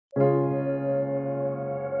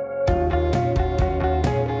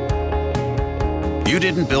You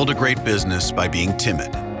didn't build a great business by being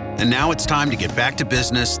timid. And now it's time to get back to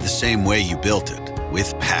business the same way you built it,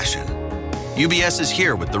 with passion. UBS is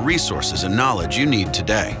here with the resources and knowledge you need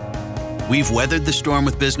today. We've weathered the storm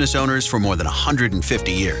with business owners for more than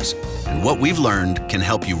 150 years. And what we've learned can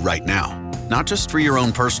help you right now, not just for your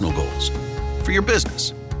own personal goals, for your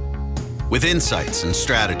business. With insights and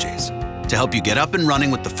strategies to help you get up and running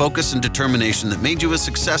with the focus and determination that made you a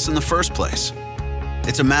success in the first place.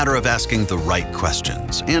 It's a matter of asking the right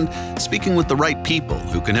questions and speaking with the right people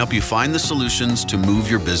who can help you find the solutions to move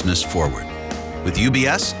your business forward. With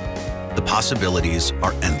UBS, the possibilities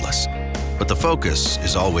are endless, but the focus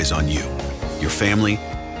is always on you, your family,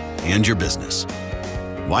 and your business.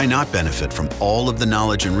 Why not benefit from all of the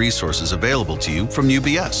knowledge and resources available to you from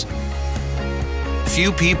UBS?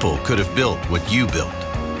 Few people could have built what you built.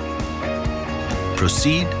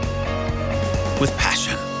 Proceed with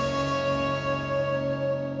passion.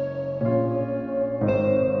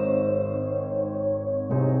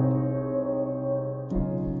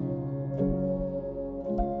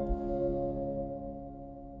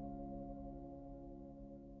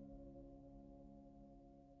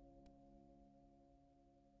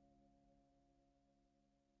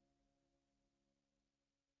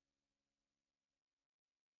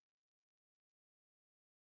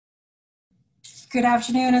 Good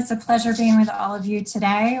afternoon. It's a pleasure being with all of you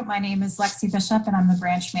today. My name is Lexi Bishop, and I'm the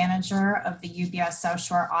branch manager of the UBS South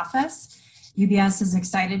Shore office. UBS is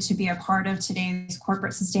excited to be a part of today's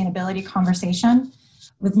corporate sustainability conversation.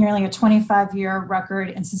 With nearly a 25-year record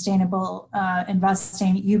in sustainable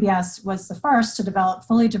investing, UBS was the first to develop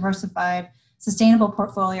fully diversified, sustainable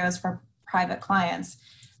portfolios for private clients.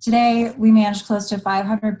 Today, we manage close to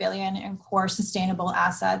 $500 billion in core sustainable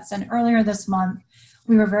assets, and earlier this month,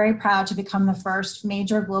 we were very proud to become the first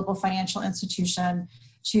major global financial institution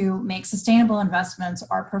to make sustainable investments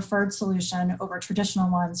our preferred solution over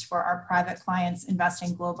traditional ones for our private clients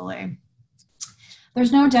investing globally.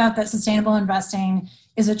 There's no doubt that sustainable investing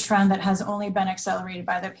is a trend that has only been accelerated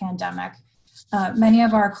by the pandemic. Many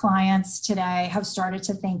of our clients today have started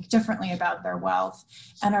to think differently about their wealth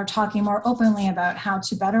and are talking more openly about how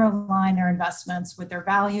to better align their investments with their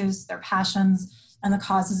values, their passions, and the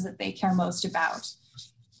causes that they care most about.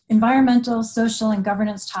 Environmental, social, and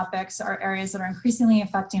governance topics are areas that are increasingly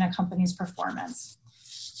affecting a company's performance.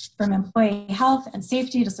 From employee health and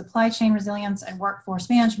safety to supply chain resilience and workforce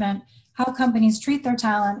management, how companies treat their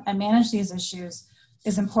talent and manage these issues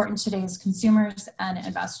is important to today's consumers and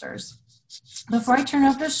investors. Before I turn it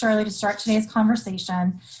over to Shirley to start today's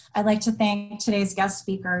conversation, I'd like to thank today's guest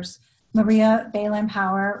speakers, Maria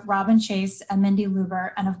Balin-Power, Robin Chase, and Mindy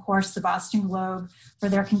Luber, and of course the Boston Globe for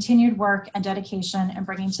their continued work and dedication in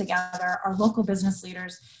bringing together our local business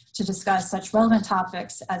leaders to discuss such relevant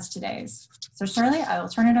topics as today's. So Shirley, I will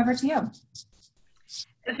turn it over to you.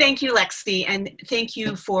 Thank you, Lexi, and thank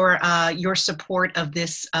you for your support of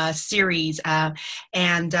this series. I'm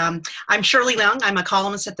Shirley Leung. I'm a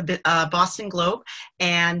columnist at the Boston Globe,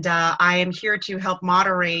 and I am here to help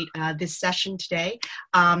moderate this session today.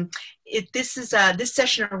 This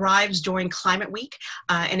session arrives during Climate Week,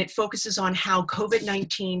 and it focuses on how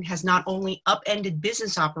COVID-19 has not only upended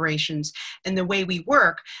business operations and the way we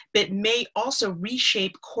work, but may also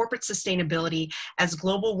reshape corporate sustainability as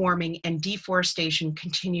global warming and deforestation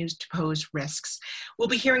continues to pose risks. We'll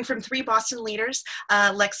be hearing from three Boston leaders.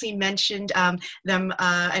 Lexi mentioned them,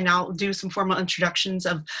 and I'll do some formal introductions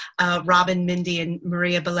of Robin, Mindy, and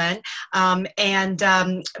Maria Belen.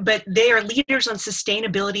 But they are leaders on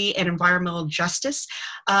sustainability and environmental justice.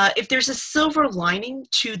 If there's a silver lining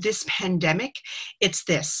to this pandemic, it's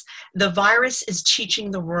this. The virus is teaching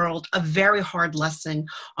the world a very hard lesson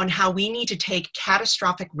on how we need to take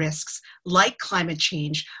catastrophic risks like climate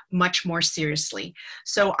change much more seriously.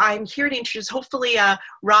 So I'm here to introduce, hopefully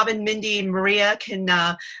Robin, Mindy, and Maria can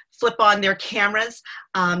flip on their cameras.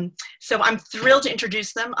 So I'm thrilled to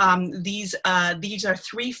introduce them. These are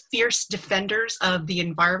three fierce defenders of the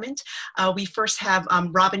environment. We first have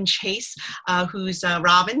Robin Chase, who's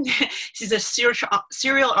Robin. She's a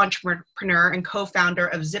serial entrepreneur and co-founder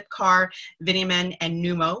of Zipcar, Viniman, and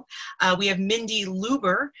Numo. We have Mindy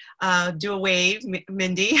Luber. Do a wave,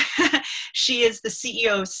 Mindy. She is the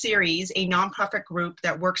CEO of Ceres, a nonprofit group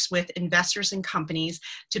that works with investors and companies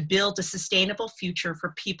to build a sustainable future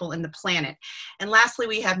for people people and the planet. And lastly,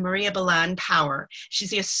 we have Maria Balan Power. She's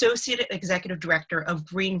the Associate Executive Director of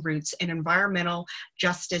Green Roots, an environmental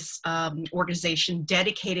justice organization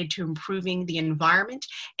dedicated to improving the environment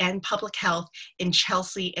and public health in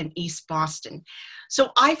Chelsea and East Boston.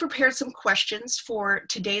 So I prepared some questions for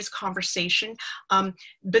today's conversation,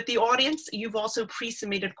 but the audience, you've also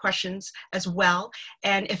pre-submitted questions as well.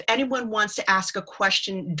 And if anyone wants to ask a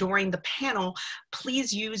question during the panel,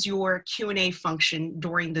 please use your Q&A function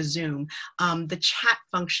during the Zoom. The chat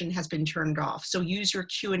function has been turned off, so use your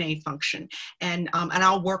Q&A function, and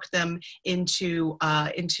I'll work them into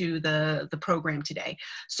the program today.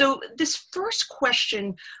 So this first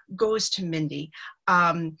question goes to Mindy.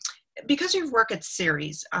 Because you work at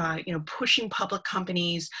Ceres, pushing public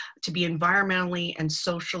companies to be environmentally and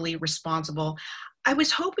socially responsible, I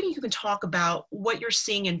was hoping you could talk about what you're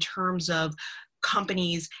seeing in terms of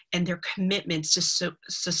companies and their commitments to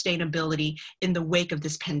sustainability in the wake of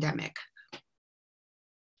this pandemic.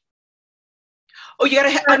 Oh, you got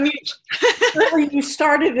to unmute. Really, you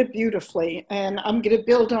started it beautifully, and I'm going to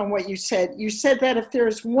build on what you said. You said that if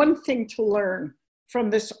there's one thing to learn from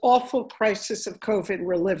this awful crisis of COVID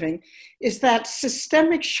we're living, is that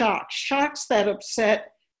systemic shocks that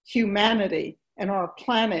upset humanity and our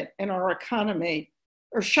planet and our economy,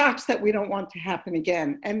 are shocks that we don't want to happen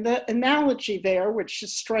again. And the analogy there, which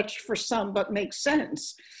is stretched for some but makes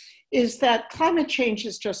sense, is that climate change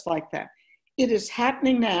is just like that. It is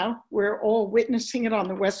happening now. We're all witnessing it on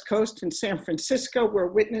the West Coast in San Francisco. We're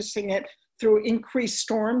witnessing it through increased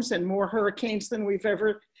storms and more hurricanes than we've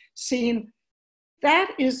ever seen.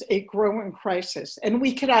 That is a growing crisis, and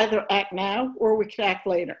we could either act now or we could act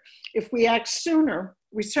later. If we act sooner,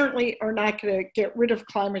 we certainly are not going to get rid of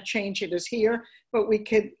climate change. It is here, but we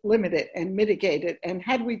could limit it and mitigate it. And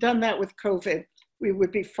had we done that with COVID, we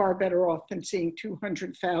would be far better off than seeing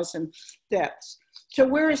 200,000 deaths. So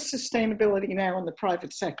where is sustainability now in the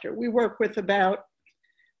private sector? We work with about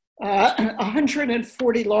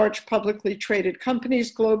 140 large publicly traded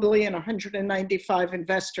companies globally and 195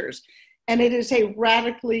 investors. And it is a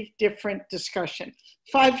radically different discussion.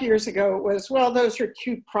 5 years ago, it was, well, those are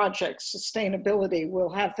cute projects, sustainability.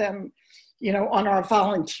 We'll have them, on our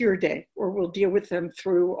volunteer day, or we'll deal with them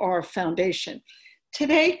through our foundation.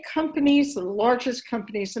 Today, companies, the largest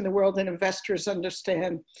companies in the world, and investors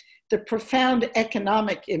understand the profound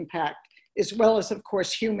economic impact, as well as, of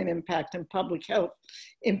course, human impact and public health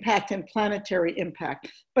impact and planetary impact.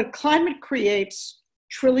 But climate creates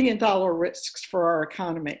trillion-dollar risks for our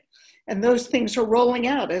economy. And those things are rolling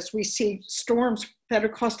out as we see storms that are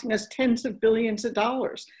costing us tens of billions of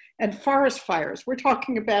dollars, and forest fires. We're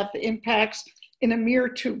talking about the impacts in a mere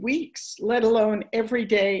 2 weeks, let alone every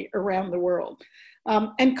day around the world.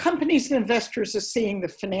 And companies and investors are seeing the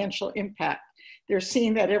financial impact. They're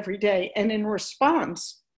seeing that every day. And in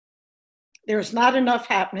response, there's not enough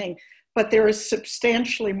happening, but there is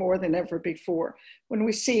substantially more than ever before. When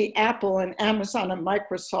we see Apple and Amazon and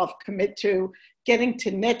Microsoft commit to getting to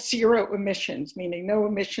net zero emissions, meaning no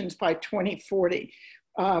emissions by 2040,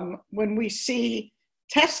 when we see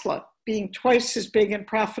Tesla being twice as big and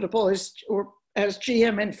profitable as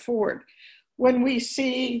GM and Ford, when we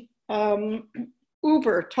see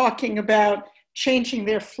Uber talking about changing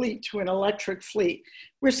their fleet to an electric fleet,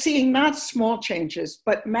 we're seeing not small changes,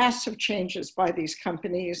 but massive changes by these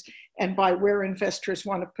companies and by where investors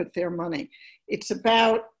want to put their money. It's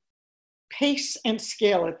about pace and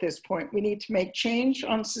scale at this point. We need to make change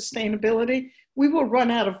on sustainability. We will run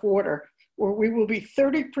out of water, or we will be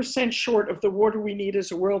 30% short of the water we need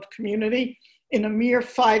as a world community in a mere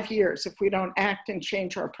 5 years if we don't act and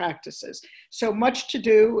change our practices. So much to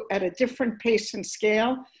do at a different pace and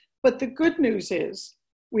scale. But the good news is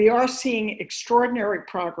we are seeing extraordinary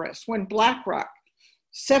progress. When BlackRock,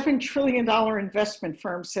 $7 trillion investment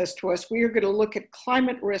firm, says to us, we are going to look at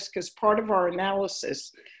climate risk as part of our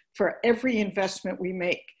analysis for every investment we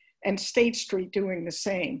make, and State Street doing the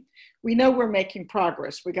same. We know we're making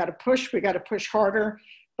progress. We got to push harder,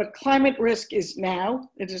 but climate risk is now,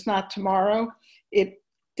 it is not tomorrow. It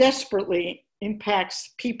desperately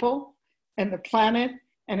impacts people and the planet,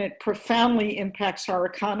 and it profoundly impacts our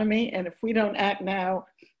economy. And if we don't act now,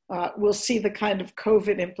 we'll see the kind of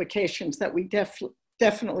COVID implications that we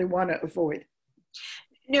definitely want to avoid.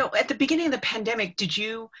 At the beginning of the pandemic, did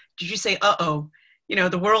you say, uh-oh,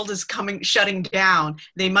 the world is shutting down,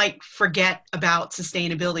 they might forget about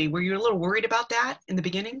sustainability? Were you a little worried about that in the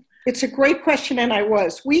beginning? It's a great question, and I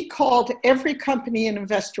was. We called every company and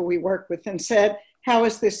investor we work with and said, how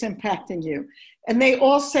is this impacting you? And they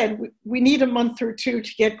all said, we need a month or two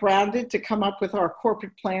to get grounded, to come up with our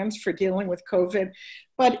corporate plans for dealing with COVID.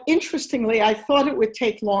 But interestingly, I thought it would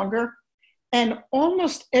take longer. And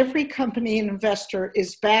almost every company and investor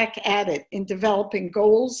is back at it in developing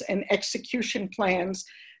goals and execution plans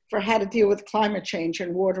for how to deal with climate change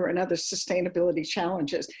and water and other sustainability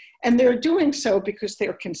challenges. And they're doing so because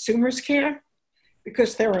their consumers care,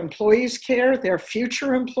 because their employees care, their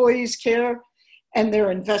future employees care, and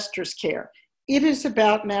their investors care. It is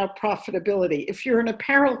about now profitability. If you're an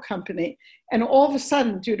apparel company and all of a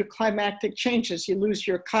sudden, due to climatic changes, you lose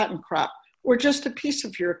your cotton crop, or just a piece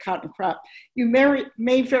of your cotton crop, you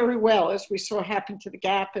may very well, as we saw happen to the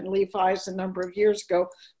Gap and Levi's a number of years ago,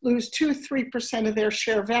 lose 2-3% of their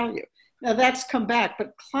share value. Now that's come back,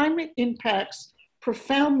 but climate impacts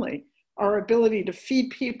profoundly our ability to feed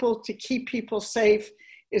people, to keep people safe,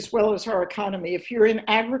 as well as our economy. If you're in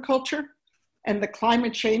agriculture and the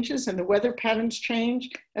climate changes and the weather patterns change,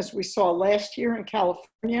 as we saw last year in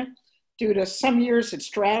California, due to some years it's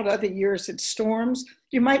drought, other years it's storms,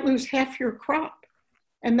 you might lose half your crop.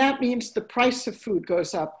 And that means the price of food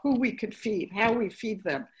goes up, who we could feed, how we feed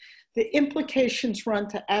them. The implications run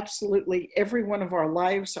to absolutely every one of our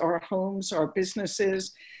lives, our homes, our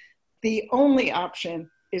businesses. The only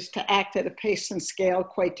option is to act at a pace and scale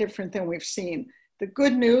quite different than we've seen. The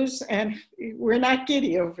good news, and we're not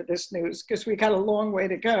giddy over this news because we got a long way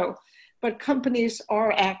to go, but companies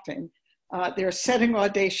are acting. They're setting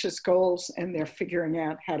audacious goals and they're figuring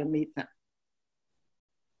out how to meet them.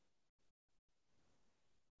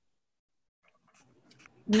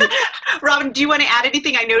 Robin, do you want to add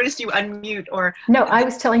anything? I noticed you unmute or... No, I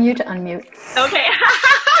was telling you to unmute. Okay.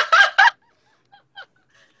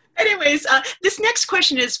 Anyways, this next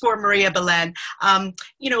question is for Maria Belen.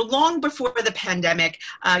 Long before the pandemic,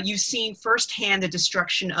 you've seen firsthand the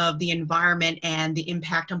destruction of the environment and the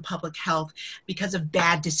impact on public health because of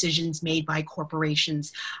bad decisions made by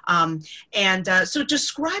corporations. So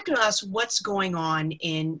describe to us what's going on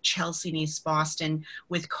in Chelsea and East Boston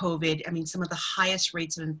with COVID. I mean, some of the highest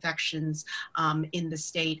rates of infections in the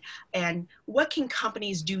state. And what can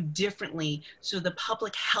companies do differently so the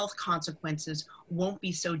public health consequences won't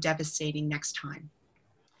be so devastating next time?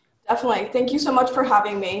 Definitely. Thank you so much for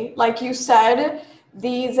having me. Like you said,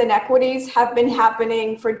 these inequities have been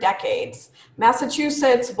happening for decades.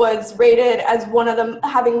 Massachusetts was rated as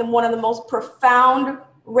having one of the most profound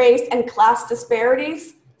race and class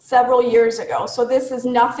disparities several years ago. So this is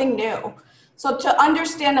nothing new. So to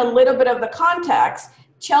understand a little bit of the context,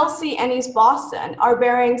 Chelsea and East Boston are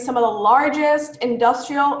bearing some of the largest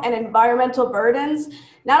industrial and environmental burdens,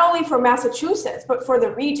 not only for Massachusetts, but for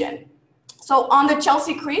the region. So on the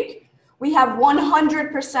Chelsea Creek, we have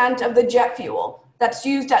 100% of the jet fuel that's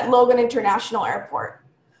used at Logan International Airport.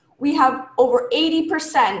 We have over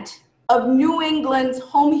 80% of New England's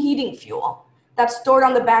home heating fuel that's stored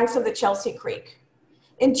on the banks of the Chelsea Creek.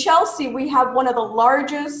 In Chelsea, we have one of the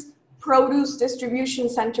largest produce distribution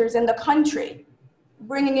centers in the country,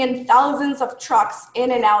 bringing in thousands of trucks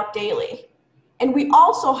in and out daily. And we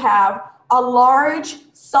also have a large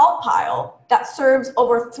salt pile that serves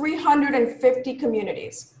over 350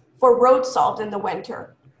 communities for road salt in the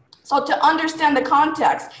winter. So to understand the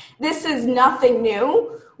context, this is nothing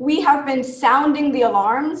new. We have been sounding the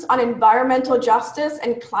alarms on environmental justice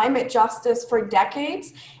and climate justice for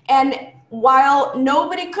decades. And while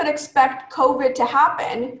nobody could expect COVID to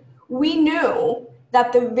happen, we knew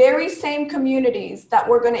that the very same communities that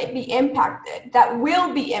were going to be impacted, that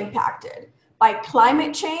will be impacted by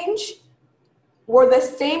climate change, were the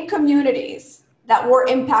same communities that were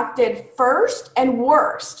impacted first and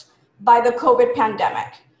worst by the COVID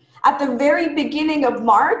pandemic. At the very beginning of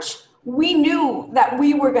March, we knew that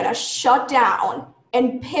we were going to shut down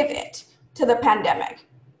and pivot to the pandemic.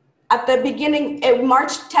 At the beginning,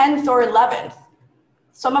 March 10th or 11th,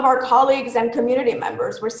 some of our colleagues and community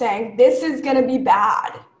members were saying, this is going to be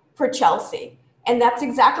bad for Chelsea. And that's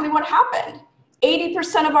exactly what happened.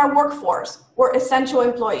 80% of our workforce were essential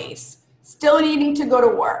employees, still needing to go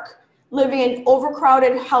to work, living in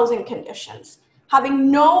overcrowded housing conditions,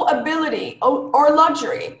 having no ability or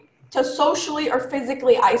luxury to socially or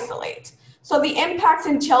physically isolate. So the impacts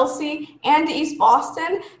in Chelsea and East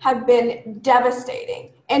Boston have been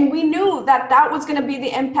devastating. And we knew that that was going to be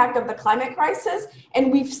the impact of the climate crisis,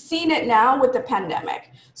 and we've seen it now with the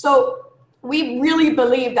pandemic. So we really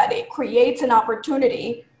believe that it creates an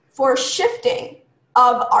opportunity for shifting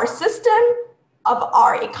of our system, of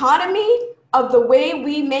our economy, of the way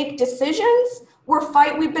we make decisions.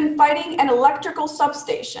 We've been fighting an electrical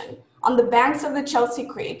substation on the banks of the Chelsea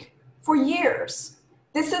Creek for years.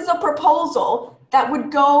 This is a proposal that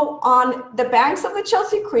would go on the banks of the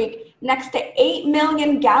Chelsea Creek next to 8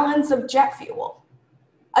 million gallons of jet fuel,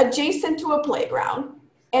 adjacent to a playground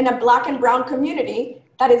in a Black and brown community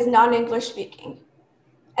that is non-English speaking.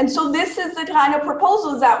 And so this is the kind of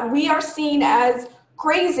proposals that we are seen as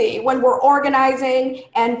crazy when we're organizing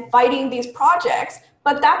and fighting these projects.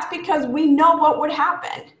 But that's because we know what would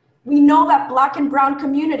happen. We know that Black and Brown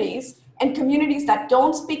communities and communities that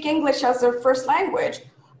don't speak English as their first language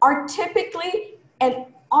are typically and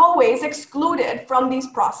always excluded from these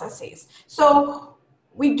processes. So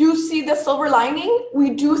we do see the silver lining.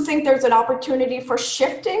 We do think there's an opportunity for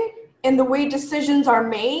shifting in the way decisions are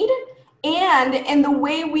made and in the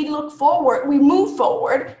way we move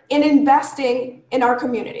forward in investing in our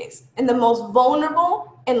communities, in the most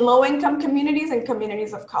vulnerable and low-income communities and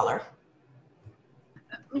communities of color.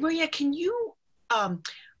 Maria, can you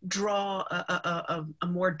draw a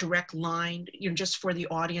more direct line, just for the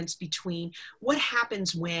audience, between what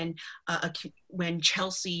happens when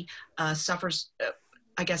Chelsea suffers,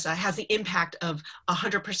 has the impact of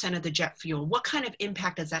 100% of the jet fuel? What kind of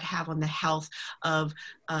impact does that have on the health of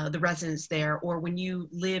the residents there? Or when you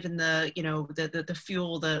live in the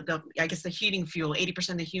fuel, the heating fuel, 80%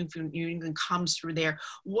 of the heating fuel even comes through there.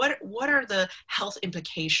 What are the health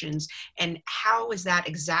implications, and how is that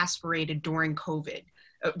exacerbated during COVID?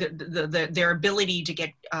 Their ability to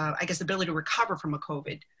get, the ability to recover from a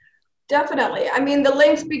COVID. Definitely. I mean, the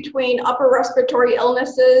links between upper respiratory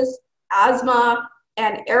illnesses, asthma,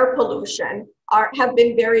 and air pollution have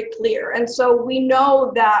been very clear. And so we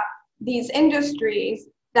know that these industries,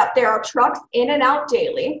 that there are trucks in and out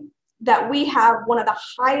daily, that we have one of the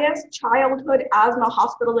highest childhood asthma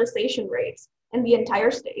hospitalization rates in the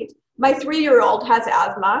entire state. My 3-year-old has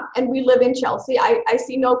asthma, and we live in Chelsea. I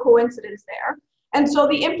see no coincidence there. And so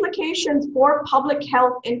the implications for public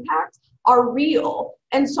health impacts are real.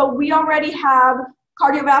 And so we already have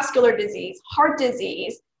cardiovascular disease, heart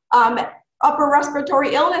disease, upper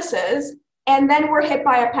respiratory illnesses, and then we're hit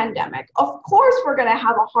by a pandemic. Of course, we're going to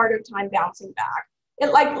have a harder time bouncing back.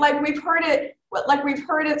 Like we've heard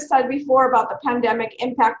it said before about the pandemic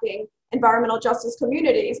impacting environmental justice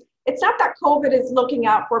communities. It's not that COVID is looking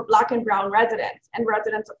out for Black and Brown residents and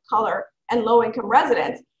residents of color and low-income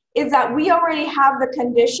residents. Is that we already have the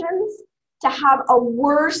conditions to have a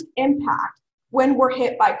worse impact when we're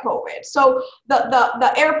hit by COVID. So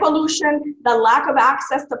the air pollution, the lack of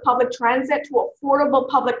access to public transit, to affordable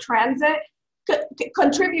public transit,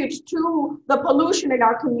 contributes to the pollution in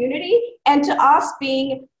our community and to us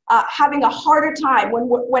being having a harder time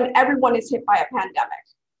when everyone is hit by a pandemic.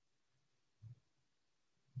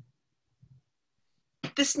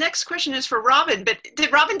 This next question is for Robin, but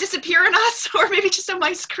did Robin disappear on us, or maybe just on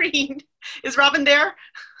my screen? Is Robin there?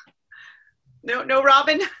 No,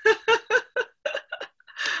 Robin.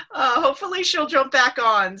 Hopefully she'll jump back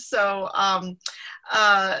on. So I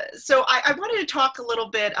wanted to talk a little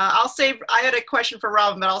bit. I had a question for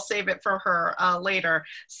Robin, but I'll save it for her later.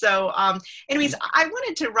 So anyways, I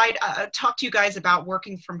wanted to talk to you guys about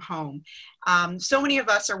working from home. So many of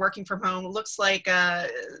us are working from home. It looks like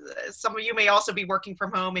some of you may also be working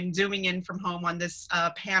from home and zooming in from home on this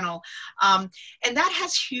panel. And that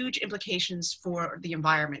has huge implications for the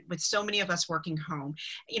environment with so many of us working home.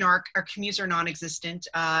 Our commutes are non-existent.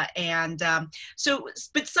 But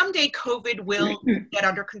someday COVID will get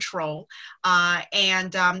under control. But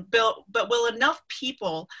will enough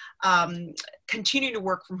people continue to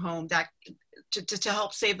work from home to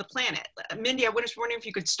help save the planet? Mindy, I was wondering if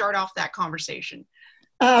you could start off that conversation.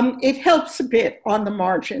 It helps a bit on the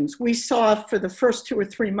margins. We saw for the first 2 or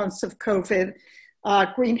 3 months of COVID,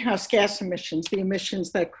 greenhouse gas emissions, the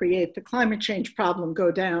emissions that create the climate change problem,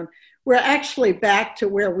 go down. We're actually back to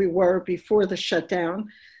where we were before the shutdown.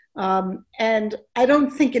 And I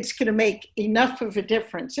don't think it's going to make enough of a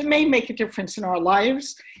difference. It may make a difference in our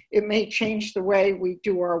lives. It may change the way we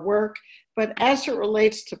do our work. But as it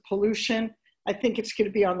relates to pollution, I think it's going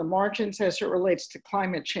to be on the margins as it relates to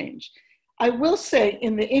climate change. I will say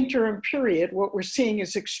in the interim period, what we're seeing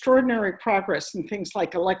is extraordinary progress in things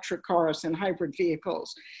like electric cars and hybrid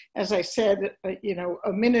vehicles. As I said,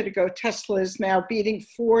 a minute ago, Tesla is now beating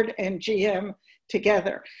Ford and GM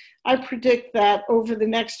together. I predict that over the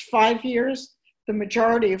next 5 years, the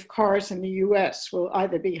majority of cars in the US will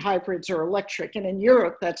either be hybrids or electric. And in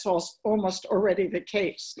Europe, that's almost already the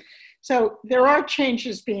case. So there are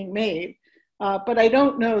changes being made. But I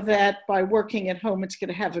don't know that by working at home, it's going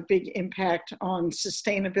to have a big impact on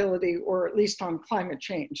sustainability or at least on climate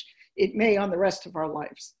change. It may on the rest of our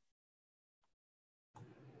lives.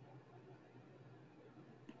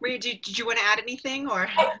 Maria, did you want to add anything? Or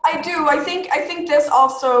I do. I think this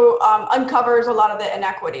also uncovers a lot of the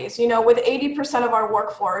inequities. With 80% of our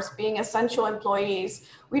workforce being essential employees,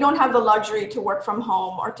 we don't have the luxury to work from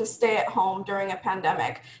home or to stay at home during a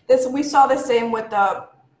pandemic. We saw the same with the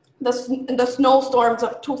the snowstorms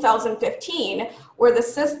of 2015, where the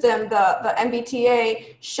system, the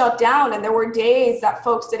MBTA shut down and there were days that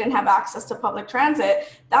folks didn't have access to public transit,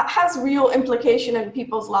 that has real implication in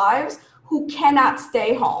people's lives who cannot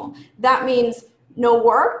stay home. That means no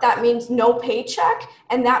work, that means no paycheck,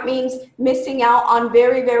 and that means missing out on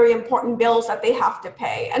very, very important bills that they have to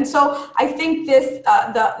pay. And so I think this,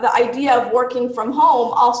 the idea of working from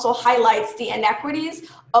home also highlights the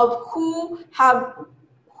inequities of who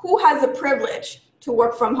has the privilege to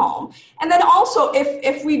work from home. And then also,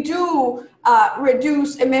 if we do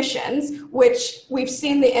reduce emissions, which we've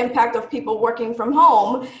seen the impact of people working from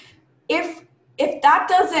home, if that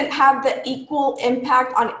doesn't have the equal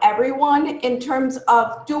impact on everyone in terms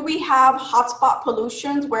of, do we have hotspot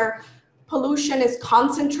pollutions where pollution is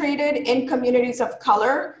concentrated in communities of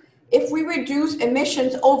color? If we reduce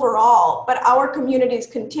emissions overall, but our communities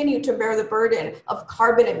continue to bear the burden of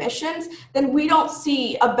carbon emissions, then we don't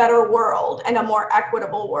see a better world and a more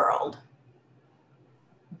equitable world.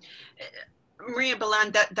 Maria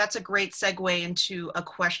Balan, that's a great segue into a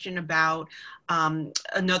question about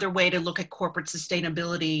another way to look at corporate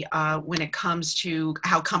sustainability when it comes to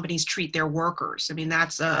how companies treat their workers. I mean,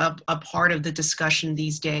 that's a part of the discussion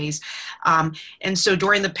these days. And so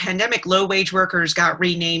during the pandemic, low-wage workers got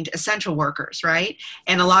renamed essential workers, right?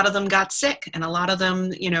 And a lot of them got sick, and a lot of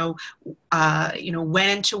them,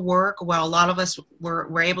 went into work while a lot of us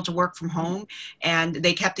were able to work from home, and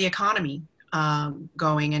they kept the economy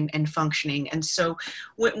going and functioning. And so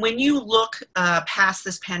when you look past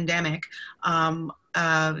this pandemic,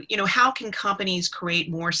 how can companies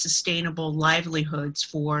create more sustainable livelihoods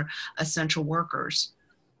for essential workers?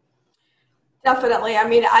 Definitely. I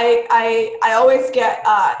mean, I always get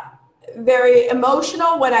very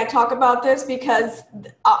emotional when I talk about this, because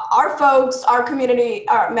our folks, our community,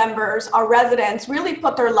 our members, our residents really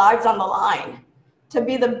put their lives on the line to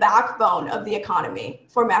be the backbone of the economy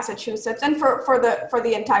for Massachusetts and for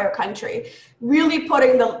the entire country, really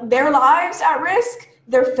putting their lives at risk,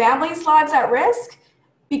 their families' lives at risk,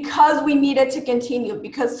 because we needed to continue,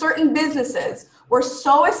 because certain businesses were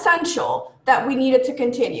so essential that we needed to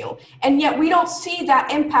continue. And yet we don't see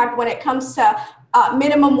that impact when it comes to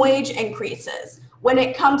minimum wage increases, when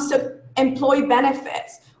it comes to employee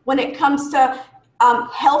benefits, when it comes to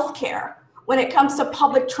healthcare, when it comes to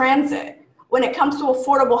public transit, when it comes to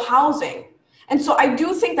affordable housing. And so I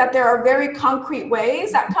do think that there are very concrete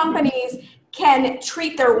ways that companies can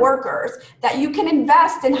treat their workers, that you can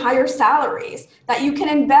invest in higher salaries, that you can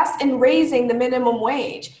invest in raising the minimum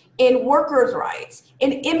wage, in workers' rights,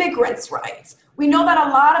 in immigrants' rights. We know that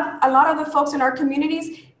a lot of the folks in our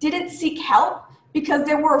communities didn't seek help because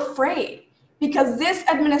they were afraid, because this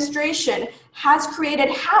administration has created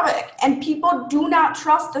havoc and people do not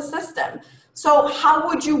trust the system. So how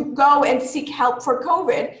would you go and seek help for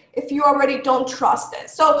COVID if you already don't trust it?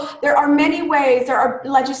 So there are many ways. There are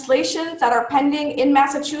legislations that are pending in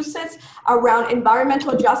Massachusetts around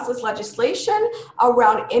environmental justice legislation,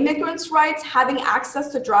 around immigrants' rights, having access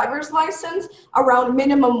to driver's license, around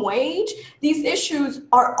minimum wage. These issues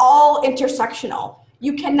are all intersectional.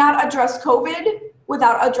 You cannot address COVID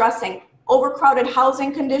without addressing overcrowded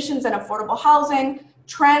housing conditions and affordable housing,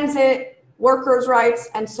 transit, workers' rights,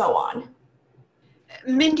 and so on.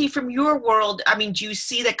 Mindy, from your world, I mean, do you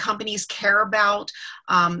see that companies care about,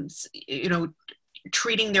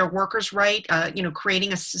 treating their workers right,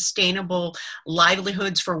 creating a sustainable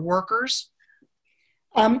livelihoods for workers?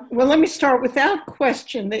 Well, let me start. Without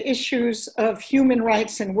question, the issues of human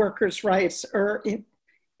rights and workers' rights are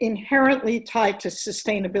inherently tied to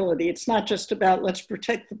sustainability. It's not just about let's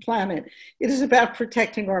protect the planet. It is about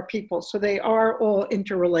protecting our people. So they are all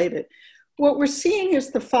interrelated. What we're seeing is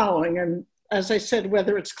the following, and as I said,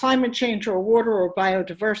 whether it's climate change or water or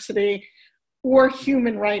biodiversity or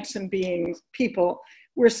human rights and people,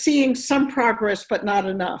 we're seeing some progress, but not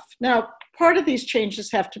enough. Now, part of these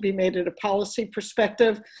changes have to be made at a policy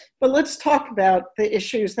perspective, but let's talk about the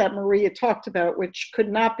issues that Maria talked about, which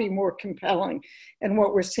could not be more compelling and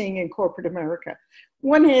what we're seeing in corporate America.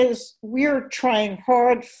 One is we're trying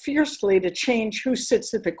hard, fiercely to change who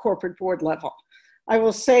sits at the corporate board level. I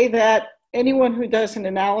will say that anyone who does an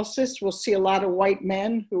analysis will see a lot of white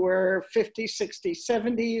men who are 50, 60,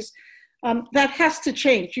 70s. That has to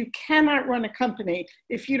change. You cannot run a company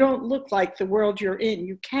if you don't look like the world you're in.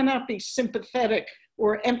 You cannot be sympathetic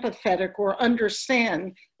or empathetic or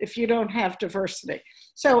understand if you don't have diversity.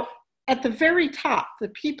 So at the very top, the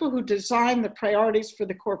people who design the priorities for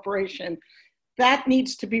the corporation, that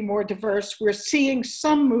needs to be more diverse. We're seeing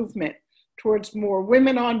some movement towards more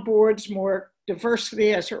women on boards, more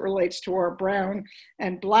diversity as it relates to our brown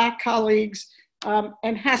and Black colleagues.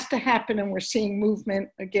 and has to happen. And we're seeing movement,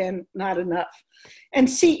 again, not enough. And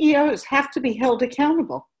CEOs have to be held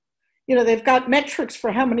accountable. You know, they've got metrics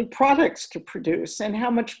for how many products to produce and how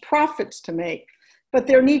much profits to make, but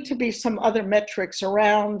there need to be some other metrics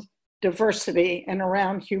around diversity and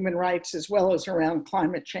around human rights, as well as around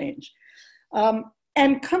climate change.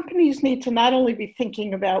 And companies need to not only be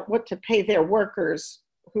thinking about what to pay their workers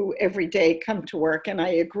who every day come to work, and I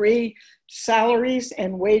agree, salaries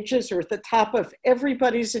and wages are at the top of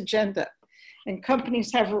everybody's agenda. And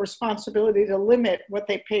companies have a responsibility to limit what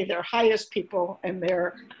they pay their highest people and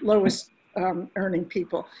their lowest earning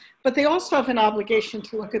people. But they also have an obligation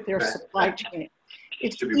to look at their supply chain.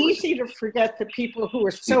 It's easy to forget the people who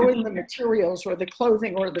are sewing the materials or the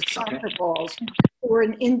clothing or the soccer balls who are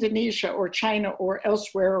in Indonesia or China or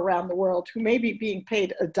elsewhere around the world who may be being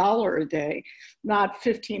paid $1 a day, not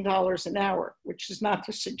 $15 an hour, which is not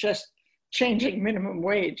to suggest changing minimum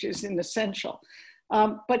wage is inessential.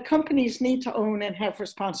 But companies need to own and have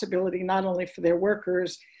responsibility not only for their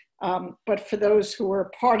workers, but for those who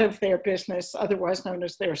are part of their business, otherwise known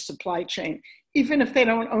as their supply chain. Even if they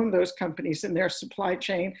don't own those companies in their supply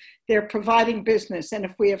chain, they're providing business. And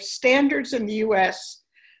if we have standards in the US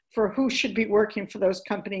for who should be working for those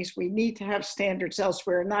companies, we need to have standards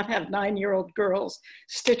elsewhere and not have 9-year-old girls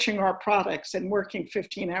stitching our products and working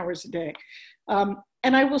 15 hours a day.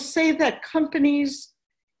 And I will say that companies,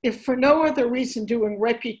 if for no other reason doing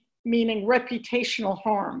meaning reputational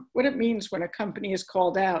harm, what it means when a company is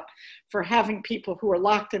called out for having people who are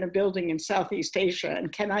locked in a building in Southeast Asia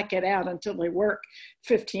and cannot get out until they work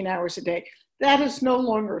 15 hours a day, that is no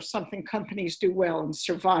longer something companies do well and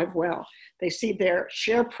survive well. They see their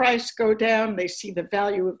share price go down, they see the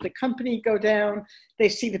value of the company go down, they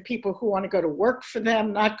see the people who want to go to work for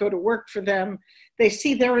them not go to work for them, they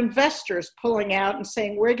see their investors pulling out and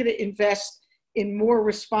saying, we're going to invest in more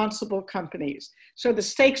responsible companies. So the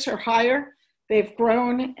stakes are higher, they've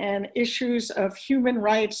grown, and issues of human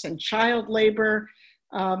rights and child labor,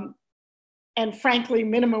 and frankly,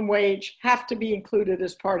 minimum wage have to be included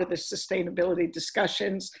as part of the sustainability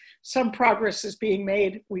discussions. Some progress is being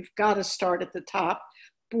made. We've got to start at the top.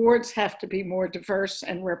 Boards have to be more diverse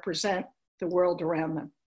and represent the world around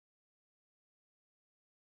them.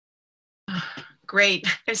 Great.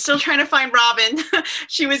 I'm still trying to find Robin.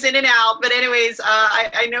 She was in and out, but anyways,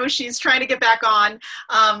 I know she's trying to get back on.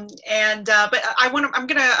 But I'm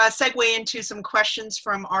going to segue into some questions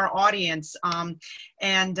from our audience.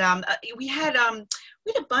 We had a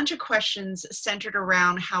bunch of questions centered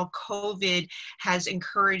around how COVID has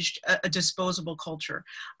encouraged a disposable culture.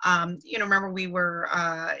 Remember we were,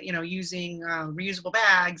 using reusable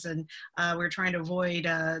bags, and we were trying to avoid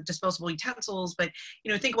disposable utensils. But,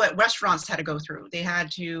 think what restaurants had to go through. They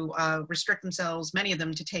had to restrict themselves, many of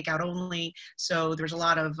them, to take out only. So there's a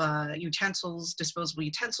lot of utensils, disposable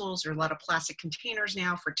utensils. There are a lot of plastic containers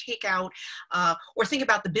now for takeout. Or think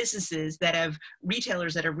about the businesses that have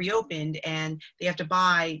retailers that have reopened, and they have to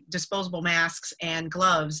buy disposable masks and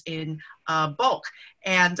gloves in bulk.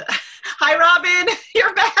 And hi, Robin,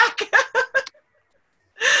 you're back.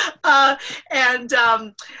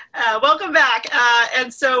 Welcome back.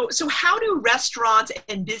 And so how do restaurants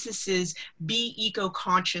and businesses be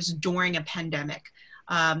eco-conscious during a pandemic?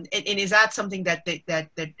 And is that something that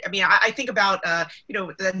I think about,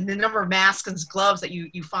 the number of masks and gloves that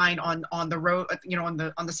you find on the road, on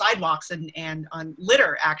the sidewalks and on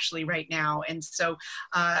litter actually right now. And so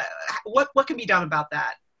what can be done about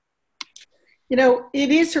that?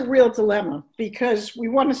 It is a real dilemma because we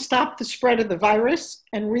want to stop the spread of the virus,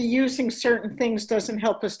 and reusing certain things doesn't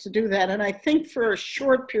help us to do that. And I think for a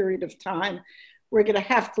short period of time, we're going to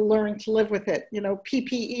have to learn to live with it.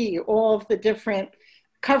 PPE, all of the different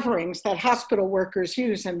coverings that hospital workers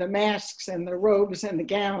use, and the masks and the robes and the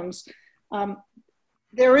gowns,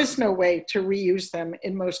 there is no way to reuse them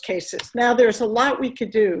in most cases. Now, there's a lot we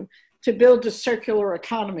could do to build a circular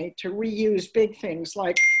economy, to reuse big things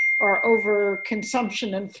like our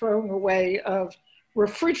overconsumption and throwing away of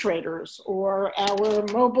refrigerators or our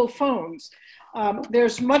mobile phones.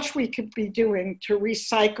 There's much we could be doing to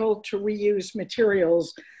recycle, to reuse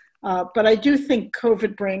materials. But I do think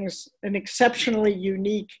COVID brings an exceptionally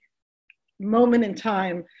unique moment in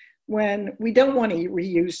time when we don't want to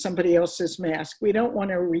reuse somebody else's mask. We don't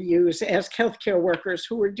want to reuse, as healthcare workers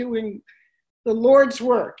who are doing the Lord's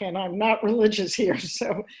work, and I'm not religious here,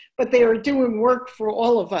 but they are doing work for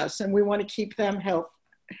all of us, and we want to keep them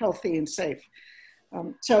healthy and safe.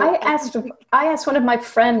 I asked one of my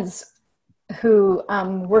friends who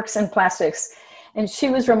works in plastics, and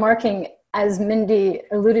she was remarking, as Mindy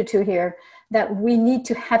alluded to here, that we need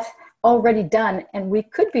to have already done, and we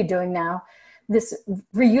could be doing now, this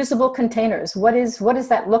reusable containers. What does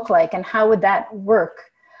that look like, and how would that work?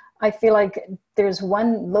 I feel like there's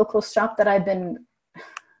one local shop that I've been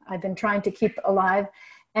trying to keep alive,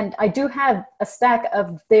 and I do have a stack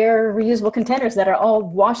of their reusable containers that are all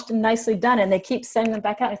washed and nicely done, and they keep sending them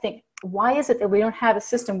back out. I think, why is it that we don't have a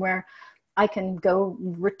system where I can go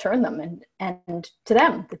return them and to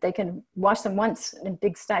them, that they can wash them once in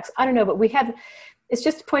big stacks? I don't know, but it's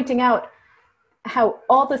just pointing out how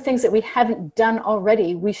all the things that we haven't done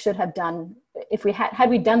already, we should have done. If we had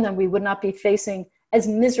we done them, we would not be facing as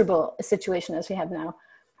miserable a situation as we have now.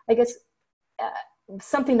 I guess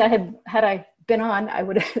something that had I been on, I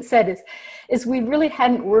would have said is we really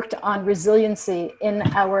hadn't worked on resiliency in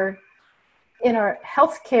our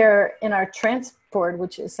healthcare, in our transport,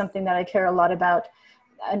 which is something that I care a lot about,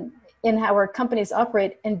 and in how our companies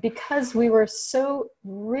operate. And because we were so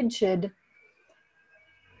rigid,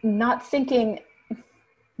 not thinking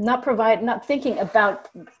about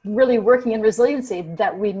really working in resiliency,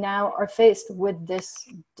 that we now are faced with this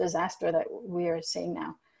disaster that we are seeing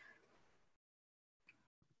now.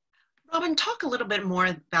 Robin, talk a little bit more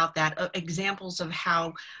about that, examples of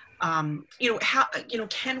how, can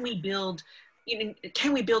we build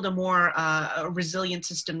a more resilient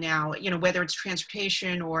system now, whether it's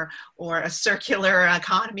transportation or a circular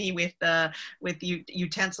economy with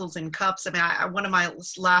utensils and cups. I mean, one of my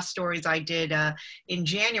last stories I did in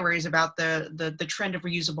January is about the trend of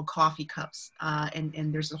reusable coffee cups,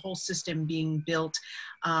 and there's a whole system being built,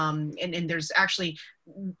 and there's actually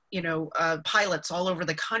pilots all over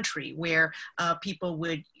the country where people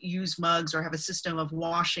would use mugs or have a system of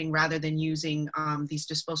washing rather than using these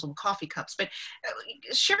disposable coffee cups. But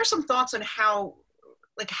share some thoughts on how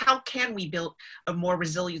can we build a more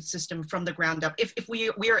resilient system from the ground up if we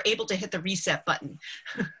are able to hit the reset button?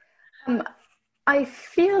 I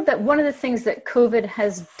feel that one of the things that COVID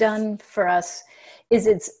has done for us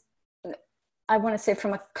is I want to say,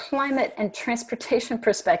 from a climate and transportation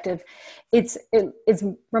perspective, it's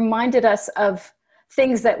reminded us of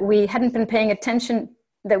things that we hadn't been paying attention,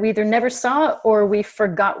 that we either never saw or we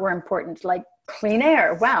forgot were important, like clean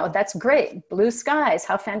air. Wow, that's great. Blue skies,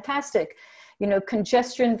 how fantastic.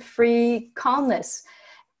 Congestion-free calmness,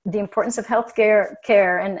 the importance of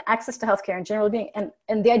healthcare and access to healthcare and general being,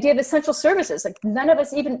 and the idea of essential services. Like, none of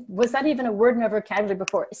us was that even a word in our vocabulary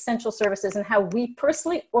before, essential services, and how we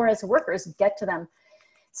personally or as workers get to them.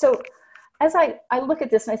 So as I look at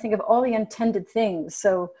this and I think of all the intended things,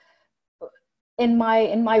 so in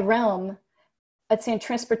my realm, I'd say in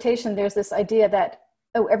transportation, there's this idea that,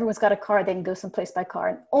 everyone's got a car, they can go someplace by car,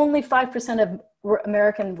 and only 5% of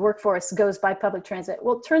American workforce goes by public transit.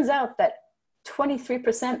 Well, it turns out that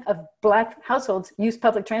 23% of Black households use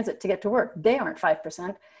public transit to get to work. They aren't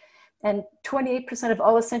 5%. And 28% of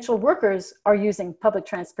all essential workers are using public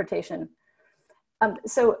transportation.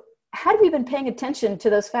 So had we been paying attention to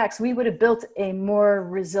those facts, we would have built a more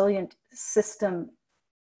resilient system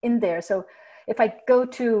in there. So if I go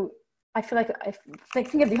to, I feel like I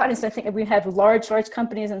think of the audience, I think we have large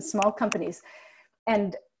companies and small companies.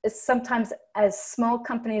 And sometimes as small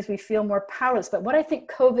companies, we feel more powerless. But what I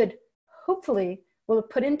think COVID hopefully will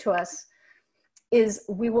put into us is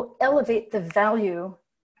we will elevate the value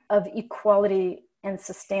of equality and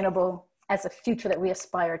sustainable as a future that we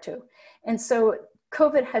aspire to. And so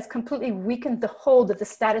COVID has completely weakened the hold of the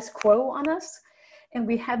status quo on us. And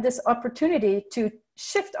we have this opportunity to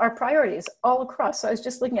shift our priorities all across. So I was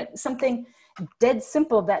just looking at something dead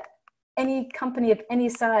simple that any company of any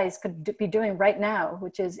size could be doing right now,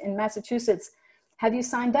 which is in Massachusetts, have you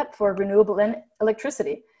signed up for renewable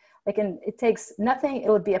electricity? It takes nothing,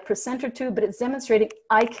 it'll be a % or 2, but it's demonstrating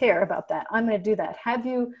I care about that. I'm going to do that. Have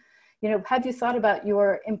you thought about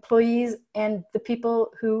your employees and the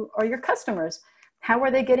people who are your customers? How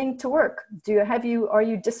are they getting to work? Are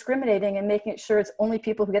you discriminating and making sure it's only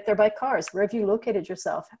people who get there by cars? Where have you located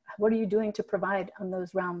yourself? What are you doing to provide on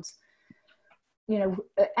those realms?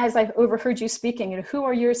 As I've overheard you speaking, who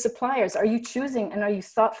are your suppliers? Are you choosing and are you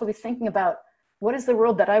thoughtfully thinking about what is the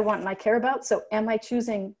world that I want and I care about? So am I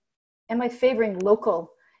favoring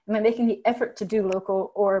local? Am I making the effort to do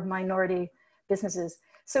local or minority businesses?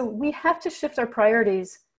 So we have to shift our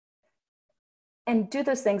priorities and do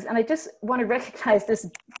those things. And I just want to recognize this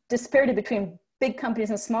disparity between big companies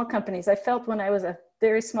and small companies. I felt when I was a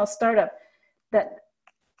very small startup that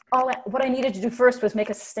what I needed to do first was make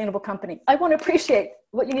a sustainable company. I want to appreciate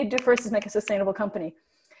what you need to do first is make a sustainable company.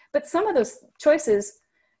 But some of those choices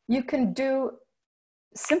you can do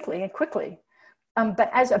simply and quickly. But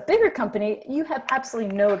as a bigger company, you have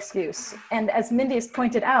absolutely no excuse. And as Mindy has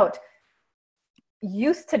pointed out,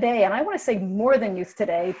 youth today, and I want to say more than youth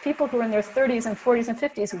today, people who are in their 30s and 40s and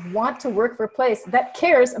 50s want to work for a place that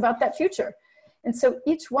cares about that future. And so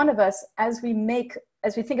each one of us, as we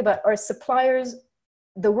think about our suppliers,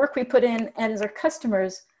 the work we put in, and as our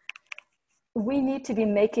customers, we need to be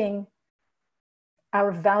making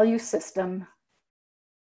our value system,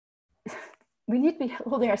 we need to be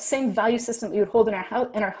holding our same value system that we would hold in our house,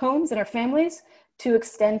 in our homes, and our families, to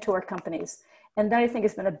extend to our companies. And that, I think,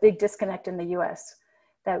 has been a big disconnect in the US,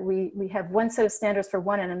 that we have one set of standards for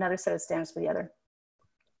one and another set of standards for the other.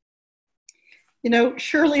 You know,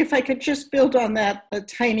 Shirley, if I could just build on that a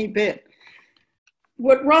tiny bit.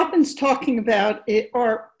 What Robin's talking about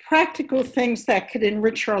are practical things that could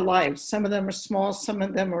enrich our lives. Some of them are small, some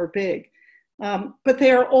of them are big, but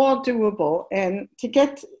they are all doable. And to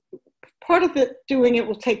get part of it, doing it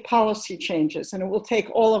will take policy changes, and it will take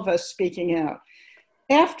all of us speaking out.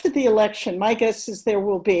 After the election, my guess is there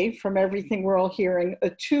will be, from everything we're all hearing, a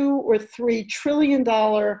 $2 or $3 trillion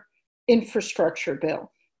infrastructure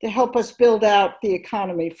bill to help us build out the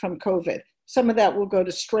economy from COVID. Some of that will go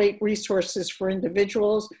to straight resources for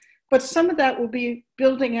individuals, but some of that will be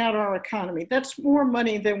building out our economy. That's more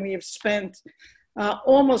money than we have spent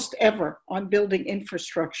almost ever on building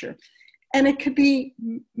infrastructure. And it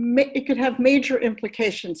could have major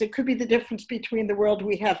implications. It could be the difference between the world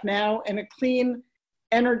we have now and a clean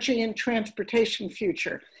energy and transportation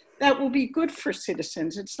future. That will be good for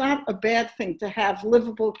citizens. It's not a bad thing to have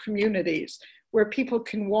livable communities where people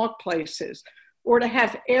can walk places, or to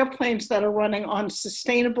have airplanes that are running on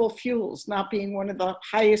sustainable fuels, not being one of the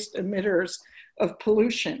highest emitters of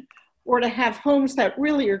pollution, or to have homes that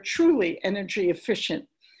really are truly energy efficient,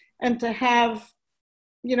 and to have,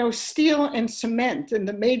 you know, steel and cement and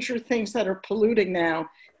the major things that are polluting now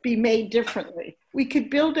be made differently. We could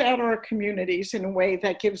build out our communities in a way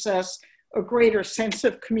that gives us a greater sense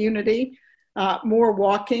of community, more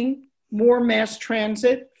walking, more mass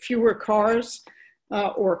transit, fewer cars,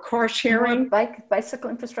 or car sharing. Bicycle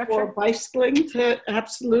infrastructure. Or bicycling,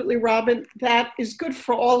 absolutely, Robin. That is good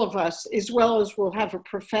for all of us, as well as will have a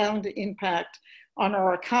profound impact on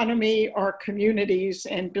our economy, our communities,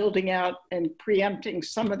 and building out and preempting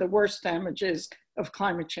some of the worst damages of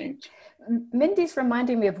climate change. Mindy's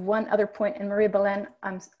reminding me of one other point, and Maria Belen,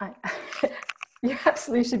 you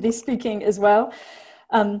absolutely should be speaking as well,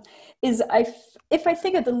 if I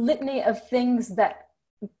think of the litany of things that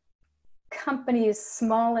companies,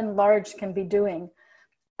 small and large, can be doing,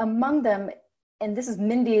 among them, and this is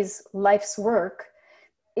Mindy's life's work,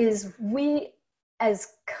 is we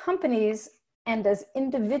as companies and as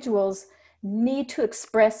individuals need to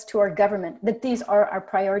express to our government that these are our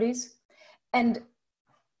priorities. And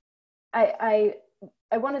I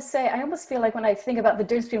want to say, I almost feel like when I think about the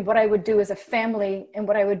difference between what I would do as a family and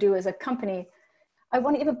what I would do as a company, I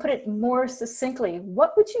want to even put it more succinctly.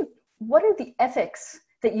 What are the ethics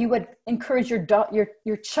that you would encourage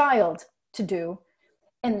your child to do?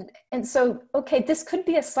 And so, okay, this could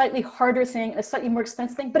be a slightly harder thing, a slightly more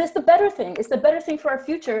expensive thing, but it's the better thing. It's the better thing for our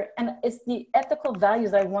future. And it's the ethical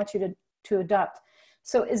values that I want you to adopt.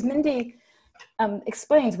 So as Mindy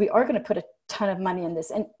explains, we are going to put a ton of money in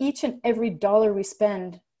this, and each and every dollar we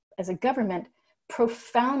spend as a government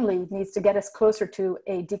profoundly needs to get us closer to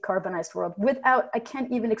a decarbonized world. Without, I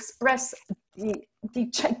can't even express the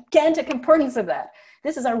gigantic importance of that.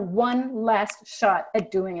 This is our one last shot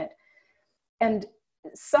at doing it. And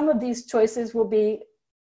some of these choices will be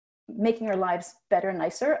making our lives better and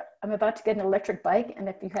nicer. I'm about to get an electric bike, and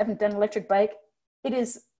if you haven't done an electric bike, it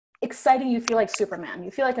is exciting. You feel like Superman.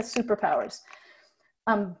 You feel like a superpowers.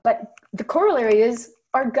 But the corollary is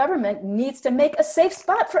our government needs to make a safe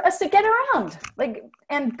spot for us to get around.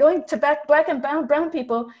 And going to black and brown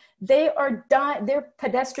people, their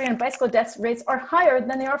pedestrian and bicycle death rates are higher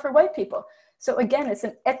than they are for white people. So again, it's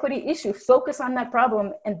an equity issue. Focus on that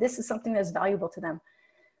problem, and this is something that's valuable to them.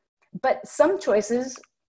 But some choices,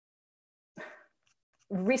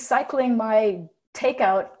 recycling my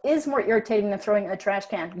takeout is more irritating than throwing it in a trash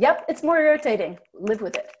can. Yep, it's more irritating. Live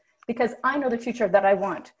with it, because I know the future that I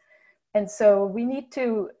want. And so we need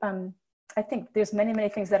to, I think there's many, many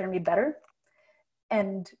things that are going to be better.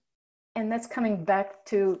 And that's coming back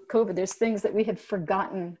to COVID. There's things that we had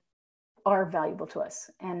forgotten are valuable to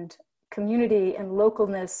us. And community and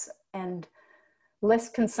localness and less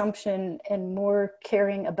consumption and more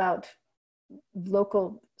caring about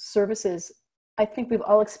local services. I think we've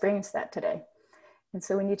all experienced that today. And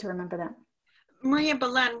so we need to remember that. Maria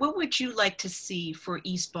Belen, what would you like to see for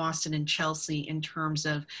East Boston and Chelsea in terms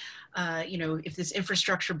of, if this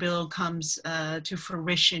infrastructure bill comes to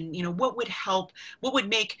fruition, what would help, what would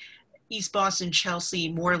make East Boston,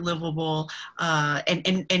 Chelsea more livable,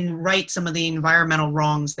 and right some of the environmental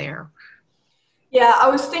wrongs there? Yeah, I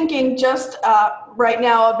was thinking just right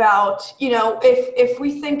now about, if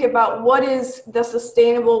we think about what is the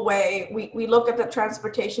sustainable way, we look at the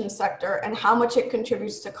transportation sector and how much it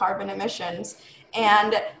contributes to carbon emissions.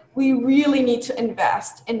 And we really need to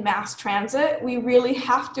invest in mass transit. We really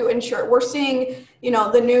have to ensure, we're seeing,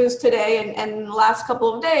 the news today and the last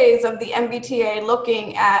couple of days of the MBTA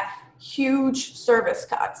looking at huge service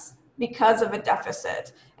cuts because of a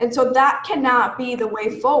deficit. And so that cannot be the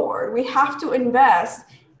way forward. We have to invest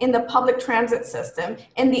in the public transit system,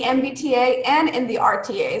 in the MBTA and in the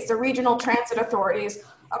RTAs, the regional transit authorities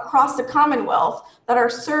across the Commonwealth that are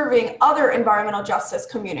serving other environmental justice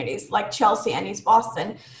communities like Chelsea and East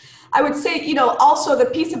Boston. I would say, also the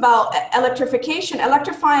piece about electrification,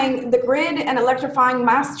 electrifying the grid and electrifying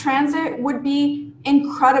mass transit would be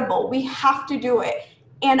incredible. We have to do it.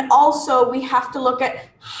 And also we have to look at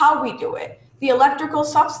how we do it. The electrical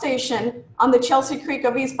substation on the Chelsea Creek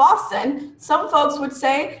of East Boston, some folks would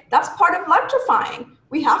say that's part of electrifying.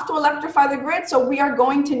 We have to electrify the grid, so we are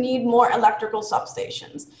going to need more electrical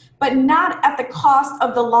substations, but not at the cost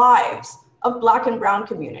of the lives of Black and Brown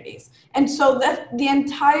communities. And so the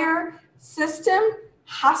entire system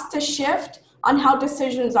has to shift on how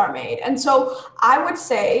decisions are made. And so I would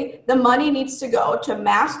say the money needs to go to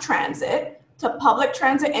mass transit, to public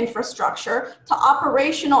transit infrastructure, to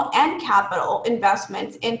operational and capital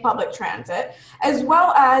investments in public transit, as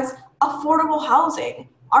well as affordable housing.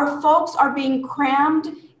 Our folks are being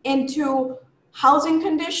crammed into housing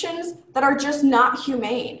conditions that are just not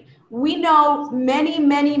humane. We know many,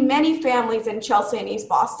 many, many families in Chelsea and East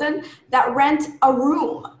Boston that rent a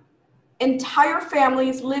room, entire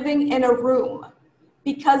families living in a room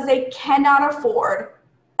because they cannot afford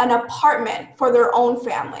an apartment for their own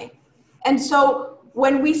family. And so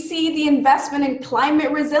when we see the investment in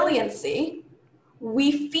climate resiliency,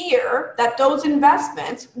 we fear that those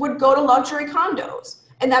investments would go to luxury condos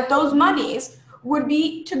and that those monies would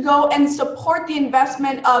be to go and support the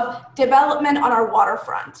investment of development on our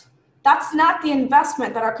waterfront. That's not the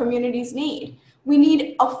investment that our communities need. We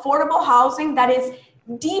need affordable housing that is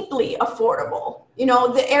deeply affordable.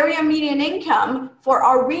 The area median income for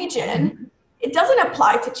our region, it doesn't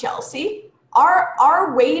apply to Chelsea.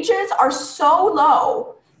 Our wages are so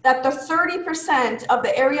low that the 30% of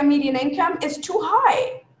the area median income is too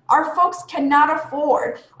high. Our folks cannot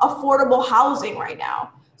afford affordable housing right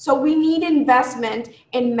now. So we need investment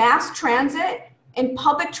in mass transit, in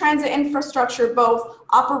public transit infrastructure, both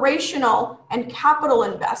operational and capital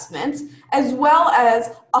investments, as well as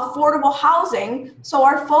affordable housing so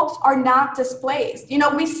our folks are not displaced.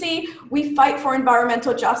 We fight for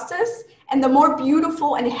environmental justice, and the more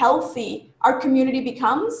beautiful and healthy our community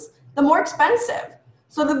becomes, the more expensive.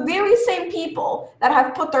 So the very same people that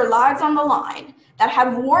have put their lives on the line, that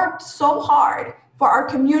have worked so hard for our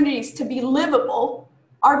communities to be livable,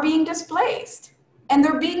 are being displaced. And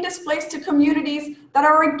they're being displaced to communities that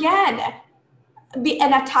are, again,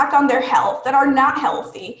 an attack on their health, that are not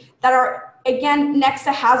healthy, that are, again, next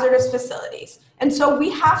to hazardous facilities. And so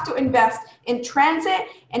we have to invest in transit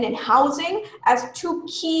and in housing as two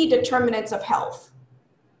key determinants of health.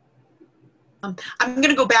 I'm going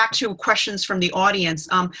to go back to questions from the audience.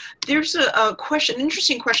 There's an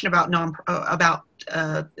interesting question about to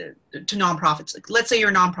nonprofits. Let's say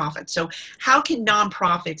you're a nonprofit. So how can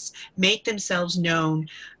nonprofits make themselves known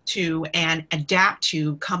to and adapt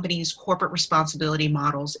to companies' corporate responsibility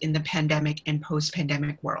models in the pandemic and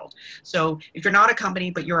post-pandemic world? So if you're not a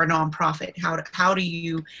company but you're a nonprofit, how do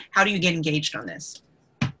you get engaged on this?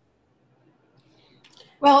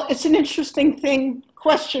 Well, it's an interesting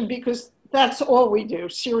question because that's all we do.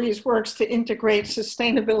 Ceres works to integrate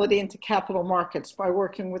sustainability into capital markets by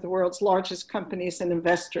working with the world's largest companies and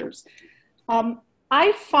investors.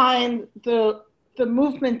 I find the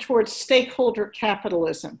movement towards stakeholder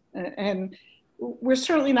capitalism, and we're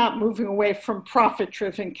certainly not moving away from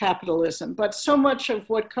profit-driven capitalism, but so much of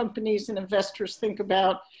what companies and investors think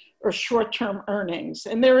about are short-term earnings.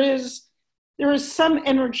 And there is some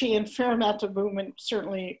energy and fair amount of movement,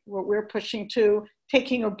 certainly what we're pushing to,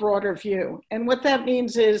 taking a broader view. And what that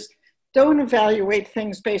means is don't evaluate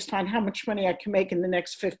things based on how much money I can make in the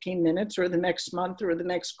next 15 minutes or the next month or the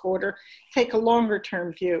next quarter. Take a longer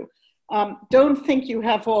term view. Don't think you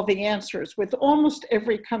have all the answers. With almost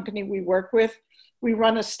every company we work with, we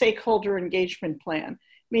run a stakeholder engagement plan,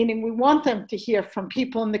 meaning we want them to hear from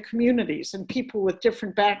people in the communities and people with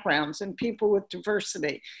different backgrounds and people with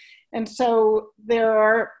diversity. And so there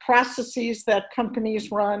are processes that companies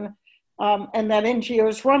run and that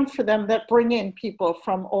NGOs run for them that bring in people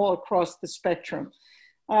from all across the spectrum.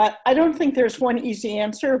 I don't think there's one easy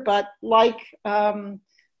answer, but like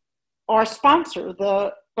our sponsor,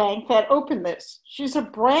 the bank that opened this, she's a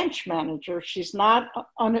branch manager. She's not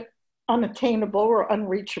unattainable or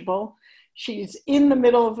unreachable. She's in the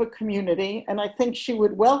middle of a community, and I think she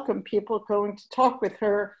would welcome people going to talk with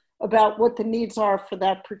her about what the needs are for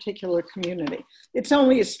that particular community. It's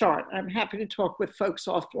only a start. I'm happy to talk with folks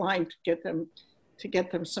offline to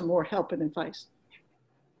get them some more help and advice.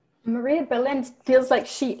 Maria Berlin feels like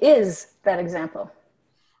she is that example.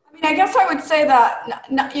 I mean, I guess I would say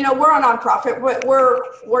that, you know, we're a nonprofit.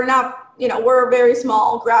 We're not, you know, we're a very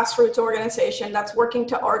small grassroots organization that's working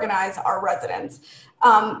to organize our residents.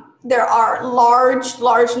 There are large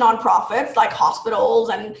nonprofits like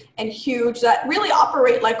hospitals and huge that really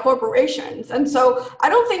operate like corporations. And so I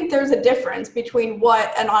don't think there's a difference between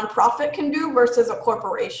what a nonprofit can do versus a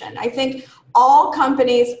corporation. I think all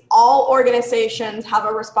companies, all organizations have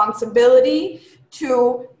a responsibility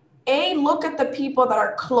to look at the people that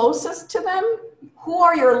are closest to them. Who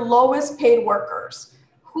are your lowest paid workers?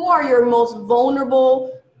 Who are your most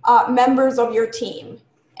vulnerable members of your team?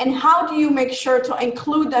 And how do you make sure to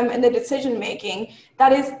include them in the decision making?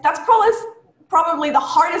 That's probably the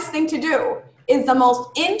hardest thing to do, is the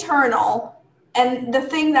most internal and the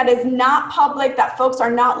thing that is not public, that folks are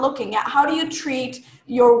not looking at. How do you treat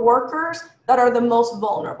your workers that are the most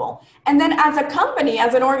vulnerable? And then as a company,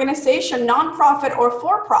 as an organization, nonprofit or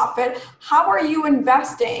for-profit, how are you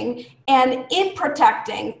investing and in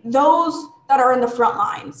protecting those that are in the front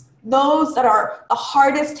lines, those that are the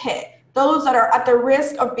hardest hit, those that are at the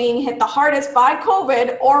risk of being hit the hardest by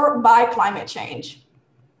COVID or by climate change?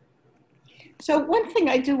 So one thing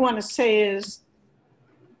I do want to say is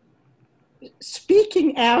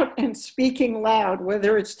speaking out and speaking loud,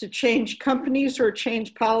 whether it's to change companies or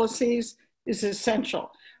change policies, is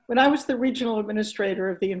essential. When I was the regional administrator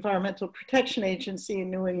of the Environmental Protection Agency in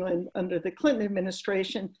New England under the Clinton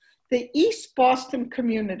administration, the East Boston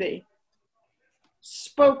community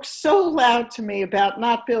spoke so loud to me about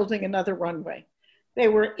not building another runway. They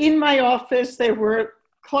were in my office, they were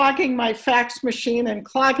clogging my fax machine, and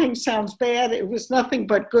clogging sounds bad. It was nothing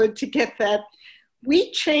but good to get that.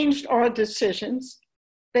 We changed our decisions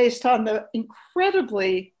based on the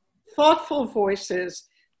incredibly thoughtful voices,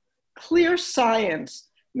 clear science,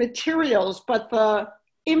 materials, but the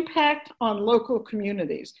impact on local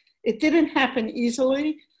communities. It didn't happen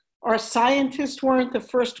easily. Our scientists weren't the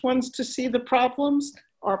first ones to see the problems.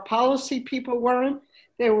 Our policy people weren't.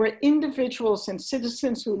 There were individuals and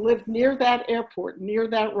citizens who lived near that airport, near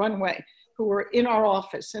that runway, who were in our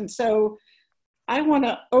office. And so I want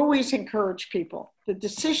to always encourage people. The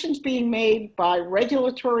decisions being made by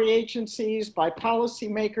regulatory agencies, by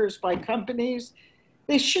policymakers, by companies,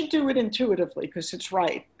 they should do it intuitively because it's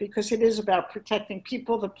right, because it is about protecting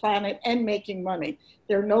people, the planet, and making money.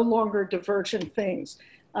 They're no longer divergent things.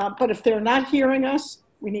 But if they're not hearing us,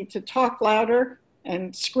 we need to talk louder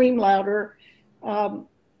and scream louder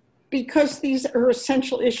because these are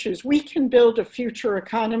essential issues. We can build a future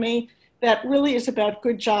economy that really is about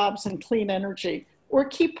good jobs and clean energy, or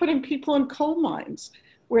keep putting people in coal mines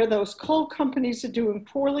where those coal companies are doing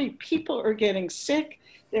poorly, people are getting sick,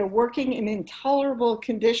 they're working in intolerable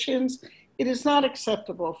conditions. It is not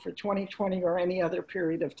acceptable for 2020 or any other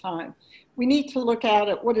period of time. We need to look out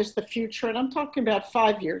at what is the future, and I'm talking about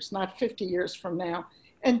 5 years, not 50 years from now,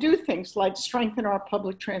 and do things like strengthen our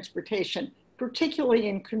public transportation, particularly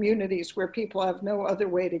in communities where people have no other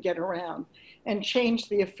way to get around, and change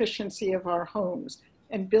the efficiency of our homes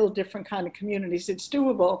and build different kind of communities. It's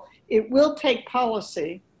doable. It will take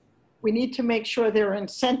policy. We need to make sure there are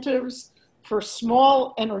incentives for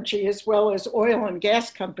small energy as well as oil and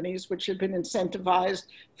gas companies, which have been incentivized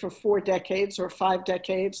for 4 decades or 5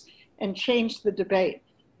 decades, and change the debate.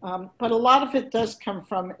 But a lot of it does come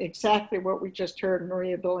from exactly what we just heard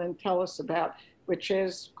Maria Berlin tell us about, which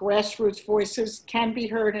is grassroots voices can be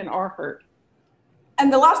heard and are heard.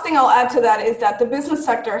 And the last thing I'll add to that is that the business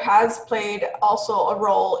sector has played also a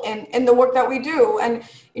role in the work that we do. And,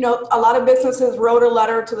 you know, a lot of businesses wrote a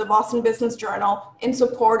letter to the Boston Business Journal in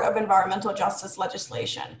support of environmental justice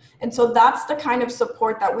legislation. And so that's the kind of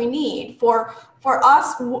support that we need. For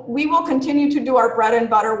us, we will continue to do our bread and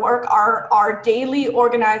butter work, our daily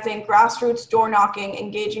organizing, grassroots, door knocking,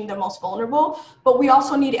 engaging the most vulnerable, but we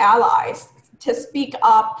also need allies to speak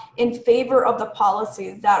up in favor of the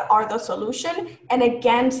policies that are the solution and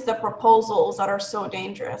against the proposals that are so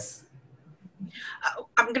dangerous.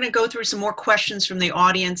 I'm going to go through some more questions from the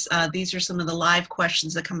audience. These are some of the live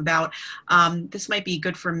questions that come about. This might be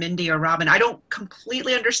good for Mindy or Robin. I don't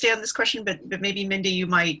completely understand this question, but maybe Mindy, you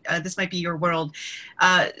might, this might be your world.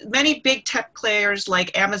 Many big tech players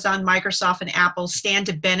like Amazon, Microsoft, and Apple stand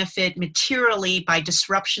to benefit materially by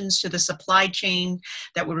disruptions to the supply chain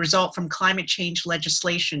that would result from climate change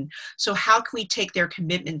legislation. So how can we take their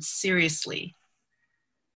commitments seriously?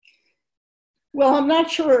 Well, I'm not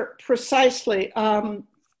sure precisely.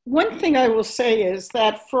 One thing I will say is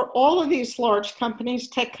that for all of these large companies,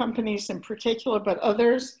 tech companies in particular, but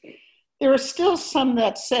others, there are still some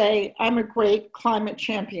that say, I'm a great climate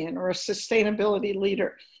champion or a sustainability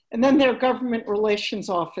leader. And then their government relations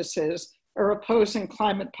offices are opposing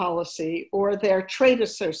climate policy, or their trade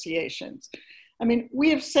associations. I mean, we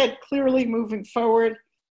have said clearly moving forward,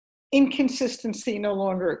 inconsistency no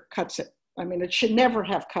longer cuts it. I mean, it should never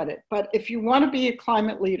have cut it. But if you want to be a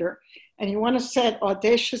climate leader and you want to set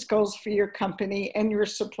audacious goals for your company and your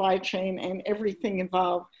supply chain and everything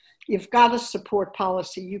involved, you've got to support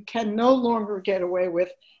policy. You can no longer get away with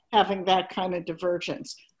having that kind of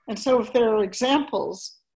divergence. And so if there are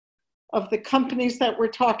examples of the companies that we're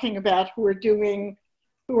talking about who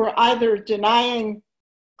are either denying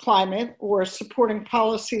climate or supporting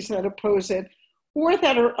policies that oppose it, or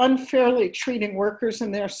that are unfairly treating workers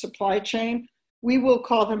in their supply chain, we will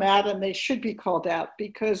call them out, and they should be called out,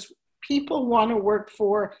 because people want to work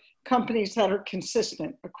for companies that are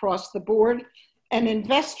consistent across the board. And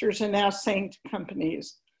investors are now saying to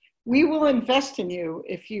companies, we will invest in you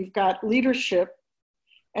if you've got leadership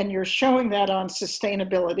and you're showing that on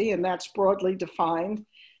sustainability, and that's broadly defined.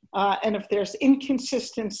 And if there's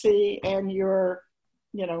inconsistency and you're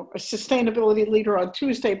a sustainability leader on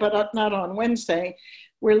Tuesday, but not on Wednesday,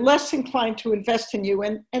 we're less inclined to invest in you.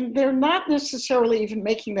 And they're not necessarily even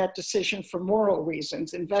making that decision for moral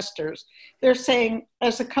reasons, investors. They're saying,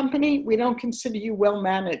 as a company, we don't consider you well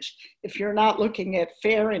managed if you're not looking at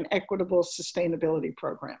fair and equitable sustainability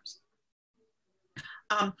programs.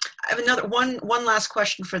 I have another one last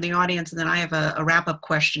question for the audience, and then I have a wrap-up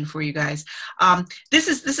question for you guys. This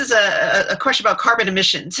is a question about carbon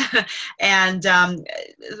emissions, and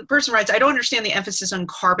the person writes, I don't understand the emphasis on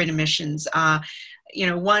carbon emissions. This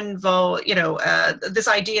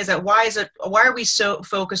idea is that why are we so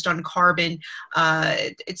focused on carbon?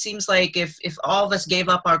 It seems like if all of us gave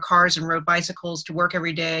up our cars and rode bicycles to work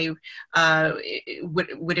every day,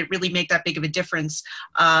 would it really make that big of a difference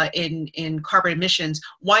in carbon emissions?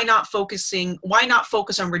 Why not focus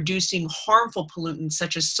on reducing harmful pollutants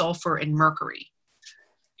such as sulfur and mercury?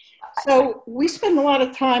 So we spend a lot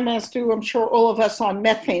of time, as do I'm sure all of us, on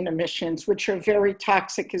methane emissions, which are very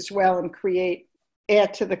toxic as well and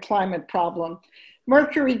add to the climate problem.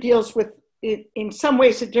 Mercury deals with it in some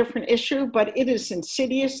ways a different issue, but it is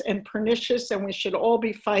insidious and pernicious, and we should all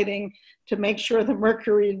be fighting to make sure the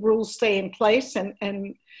mercury rules stay in place. And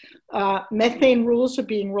methane rules are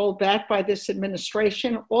being rolled back by this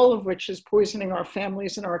administration, all of which is poisoning our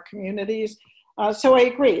families and our communities. So I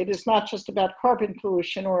agree, it is not just about carbon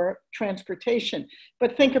pollution or transportation,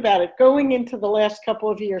 but think about it. Going into the last couple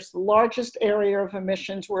of years, the largest area of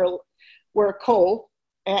emissions were coal,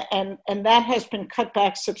 and that has been cut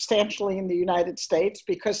back substantially in the United States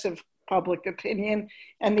because of public opinion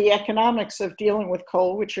and the economics of dealing with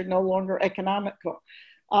coal, which are no longer economical.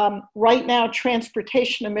 Right now,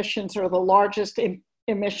 transportation emissions are the largest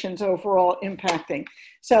emissions overall impacting.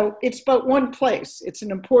 So it's but one place. It's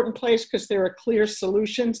an important place because there are clear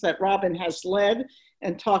solutions that Robin has led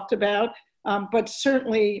and talked about, but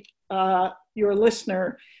certainly your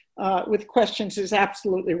listener with questions is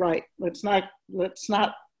absolutely right. Let's not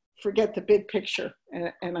forget the big picture,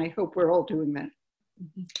 and I hope we're all doing that.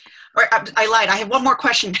 Mm-hmm. All right, I lied. I have one more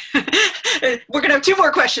question. We're going to have two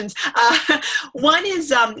more questions. One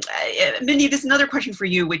is, Mindy, this is another question for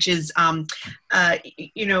you, which is, we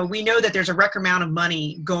know that there's a record amount of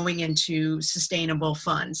money going into sustainable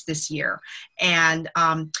funds this year, and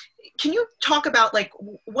can you talk about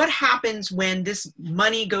what happens when this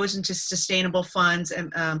money goes into sustainable funds?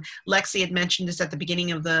 And Lexi had mentioned this at the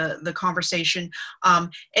beginning of the conversation. And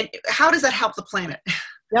how does that help the planet?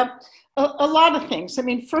 Yep, a lot of things. I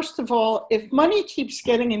mean, first of all, if money keeps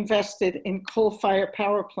getting invested in coal-fired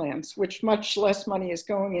power plants, which much less money is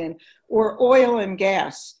going in, or oil and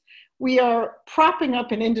gas, we are propping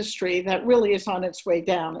up an industry that really is on its way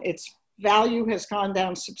down. Its value has gone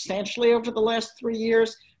down substantially over the last 3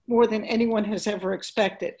 years, more than anyone has ever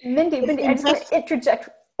expected. Mindy, I just want to interject.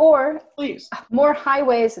 Or please, more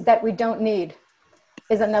highways that we don't need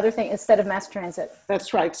is another thing instead of mass transit.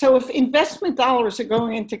 That's right. So if investment dollars are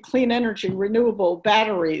going into clean energy, renewable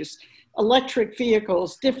batteries, electric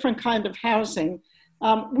vehicles, different kind of housing,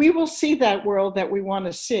 we will see that world that we want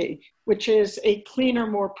to see, which is a cleaner,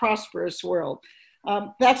 more prosperous world.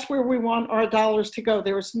 That's where we want our dollars to go.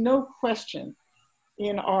 There is no question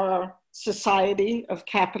in our society of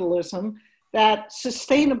capitalism that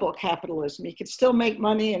sustainable capitalism, you can still make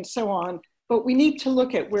money and so on, but we need to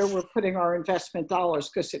look at where we're putting our investment dollars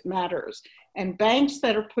because it matters. And banks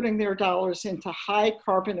that are putting their dollars into high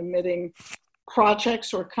carbon emitting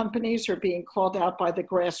projects or companies are being called out by the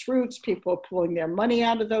grassroots. People are pulling their money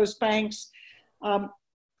out of those banks.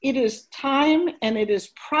 It is time and it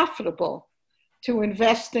is profitable to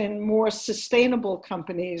invest in more sustainable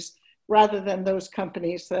companies rather than those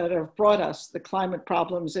companies that have brought us the climate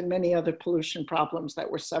problems and many other pollution problems that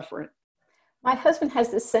we're suffering. My husband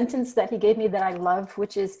has this sentence that he gave me that I love,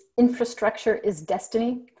 which is infrastructure is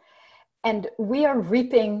destiny. And we are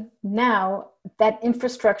reaping now that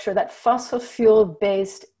infrastructure, that fossil fuel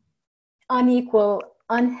based, unequal,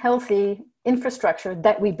 unhealthy infrastructure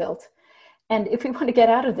that we built. And if we want to get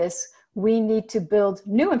out of this, we need to build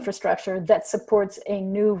new infrastructure that supports a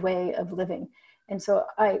new way of living. And so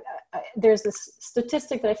there's this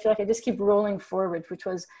statistic that I feel like I just keep rolling forward, which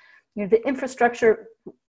was, the infrastructure,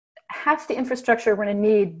 half the infrastructure we're going to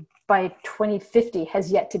need by 2050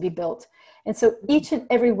 has yet to be built. And so each and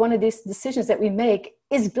every one of these decisions that we make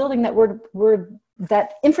is building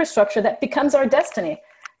that infrastructure that becomes our destiny.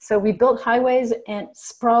 So we built highways and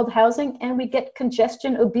sprawled housing, and we get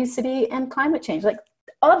congestion, obesity, and climate change. Like,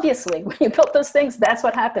 obviously, when you build those things, that's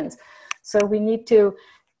what happens. So we need to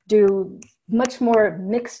do much more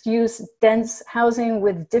mixed use, dense housing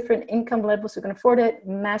with different income levels who can afford it,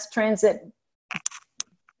 mass transit,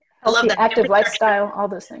 healthy, active lifestyle, all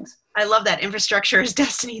those things. I love that. Infrastructure is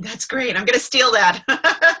destiny. That's great. I'm going to steal that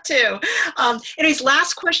too. Anyways,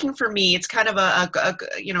 last question for me. It's kind of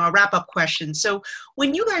a wrap-up question. So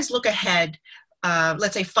when you guys look ahead,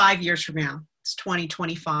 let's say 5 years from now, it's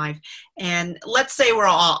 2025, and let's say we're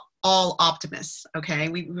all optimists. Okay,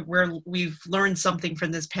 we've learned something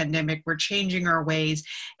from this pandemic. We're changing our ways,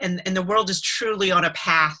 and the world is truly on a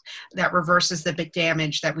path that reverses the big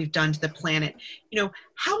damage that we've done to the planet.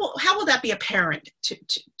 How will that be apparent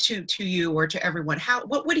to you or to everyone?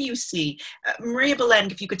 What do you see, Maria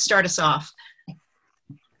Belend? If you could start us off.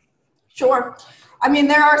 Sure. I mean,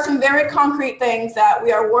 there are some very concrete things that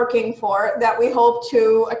we are working for that we hope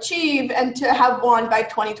to achieve and to have won by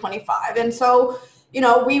 2025. And so,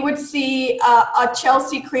 we would see a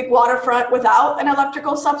Chelsea Creek waterfront without an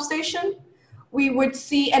electrical substation. We would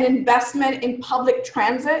see an investment in public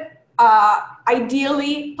transit,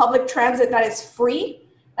 ideally public transit that is free,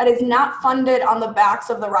 that is not funded on the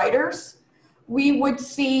backs of the riders. We would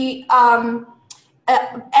see, and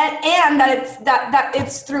that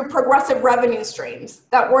it's through progressive revenue streams,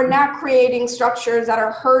 that we're not creating structures that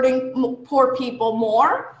are hurting poor people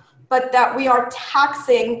more, but that we are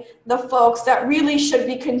taxing the folks that really should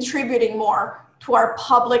be contributing more to our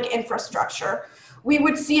public infrastructure. We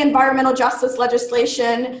would see environmental justice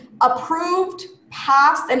legislation approved,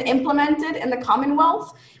 passed, and implemented in the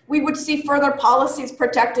Commonwealth. We would see further policies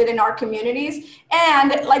protected in our communities.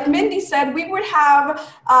 And like Mindy said, we would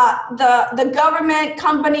have the government,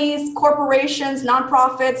 companies, corporations,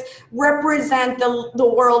 nonprofits represent the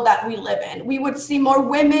world that we live in. We would see more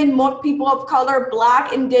women, more people of color,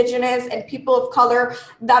 Black, Indigenous, and people of color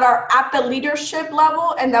that are at the leadership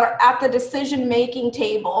level and that are at the decision-making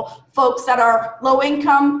table. Folks that are low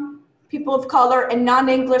income, people of color, and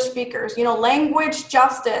non-English speakers. Language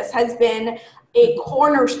justice has been a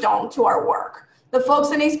cornerstone to our work. The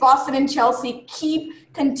folks in East Boston and Chelsea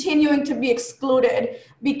keep continuing to be excluded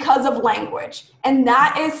because of language. And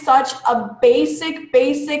that is such a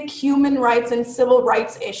basic human rights and civil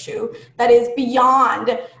rights issue that is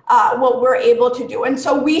beyond what we're able to do. And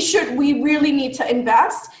so we really need to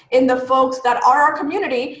invest in the folks that are our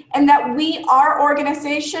community and that our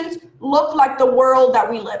organizations look like the world that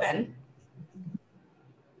we live in.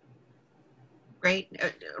 Great.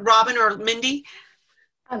 Robin or Mindy?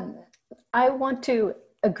 I want to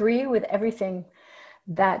agree with everything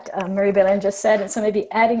that Maria Belend just said. And so maybe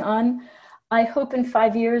adding on, I hope in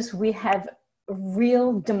 5 years we have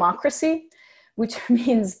real democracy, which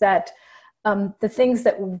means that the things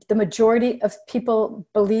that the majority of people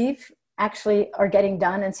believe actually are getting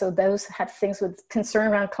done. And so those have things with concern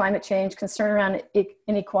around climate change, concern around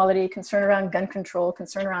inequality, concern around gun control,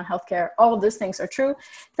 concern around healthcare. All of those things are true.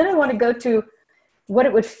 Then I want to go to what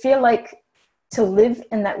it would feel like to live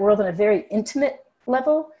in that world on a very intimate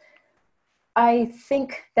level. I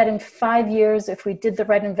think that in 5 years, if we did the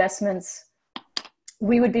right investments,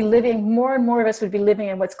 we would be living, more and more of us would be living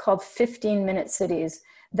in what's called 15-minute cities,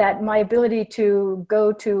 that my ability to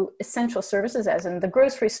go to essential services, as in the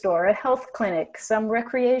grocery store, a health clinic, some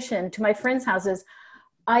recreation, to my friends' houses,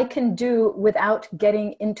 I can do without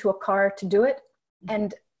getting into a car to do it.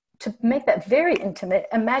 And to make that very intimate,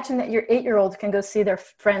 imagine that your 8-year-old can go see their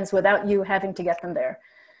friends without you having to get them there.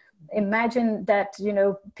 Imagine that, you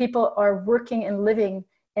know, people are working and living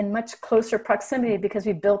in much closer proximity because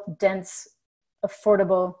we built dense,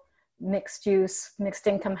 affordable, mixed use, mixed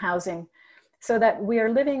income housing, so that we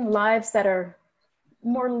are living lives that are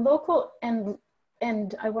more local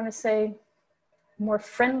and I want to say more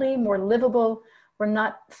friendly, more livable. We're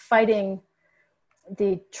not fighting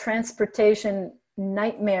the transportation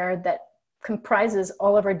nightmare that comprises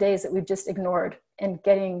all of our days that we've just ignored, and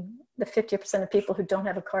getting the 50% of people who don't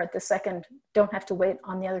have a car at this second don't have to wait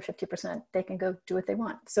on the other 50%. They can go do what they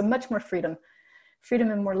want. So much more freedom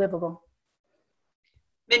and more livable.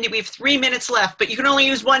 Mindy, we have 3 minutes left, but you can only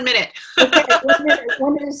use 1 minute. Okay, 1 minute.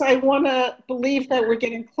 One is, I want to believe that we're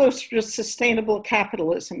getting closer to sustainable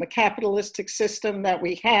capitalism, the capitalistic system that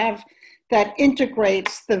we have that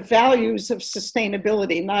integrates the values of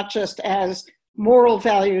sustainability, not just as moral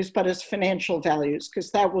values, but as financial values, because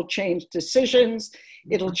that will change decisions,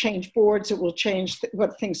 it'll change boards, it will change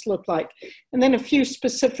what things look like. And then a few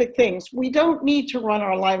specific things. We don't need to run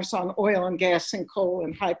our lives on oil and gas and coal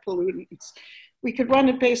and high pollutants. We could run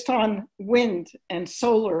it based on wind and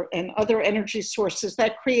solar and other energy sources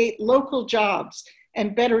that create local jobs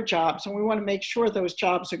and better jobs. And we want to make sure those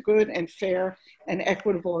jobs are good and fair and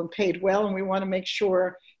equitable and paid well. And we want to make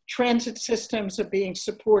sure transit systems are being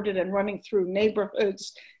supported and running through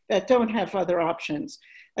neighborhoods that don't have other options.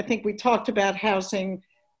 I think we talked about housing.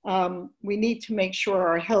 We need to make sure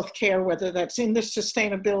our healthcare, whether that's in the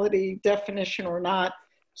sustainability definition or not,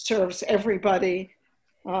 serves everybody.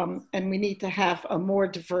 And we need to have a more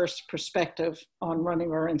diverse perspective on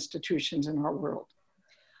running our institutions in our world.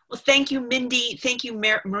 Well, thank you, Mindy. Thank you,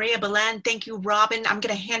 Maria Belen. Thank you, Robin. I'm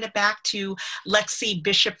going to hand it back to Lexi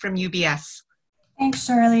Bishop from UBS. Thanks,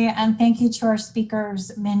 Shirley, and thank you to our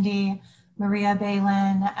speakers, Mindy, Maria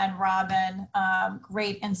Balin, and Robin.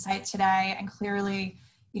 Great insight today, and clearly,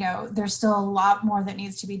 you know, there's still a lot more that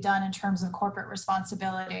needs to be done in terms of corporate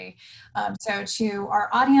responsibility. So to our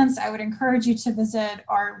audience, I would encourage you to visit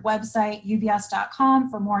our website,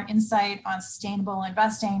 ubs.com, for more insight on sustainable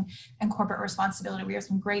investing and corporate responsibility. We have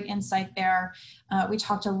some great insight there. We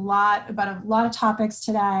talked about a lot of topics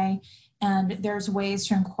today, and there's ways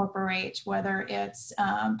to incorporate, whether it's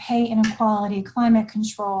pay inequality, climate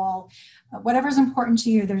control, whatever's important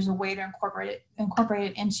to you, there's a way to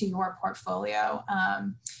incorporate it into your portfolio.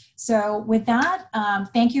 So with that,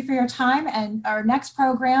 thank you for your time. And our next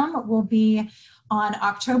program will be on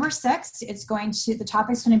October 6th. The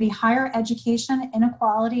topic's going to be higher education,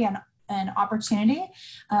 inequality, and opportunity.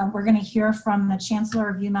 We're going to hear from the Chancellor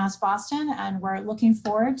of UMass Boston, and we're looking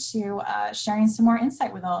forward to sharing some more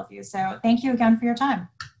insight with all of you. So thank you again for your time.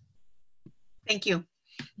 Thank you.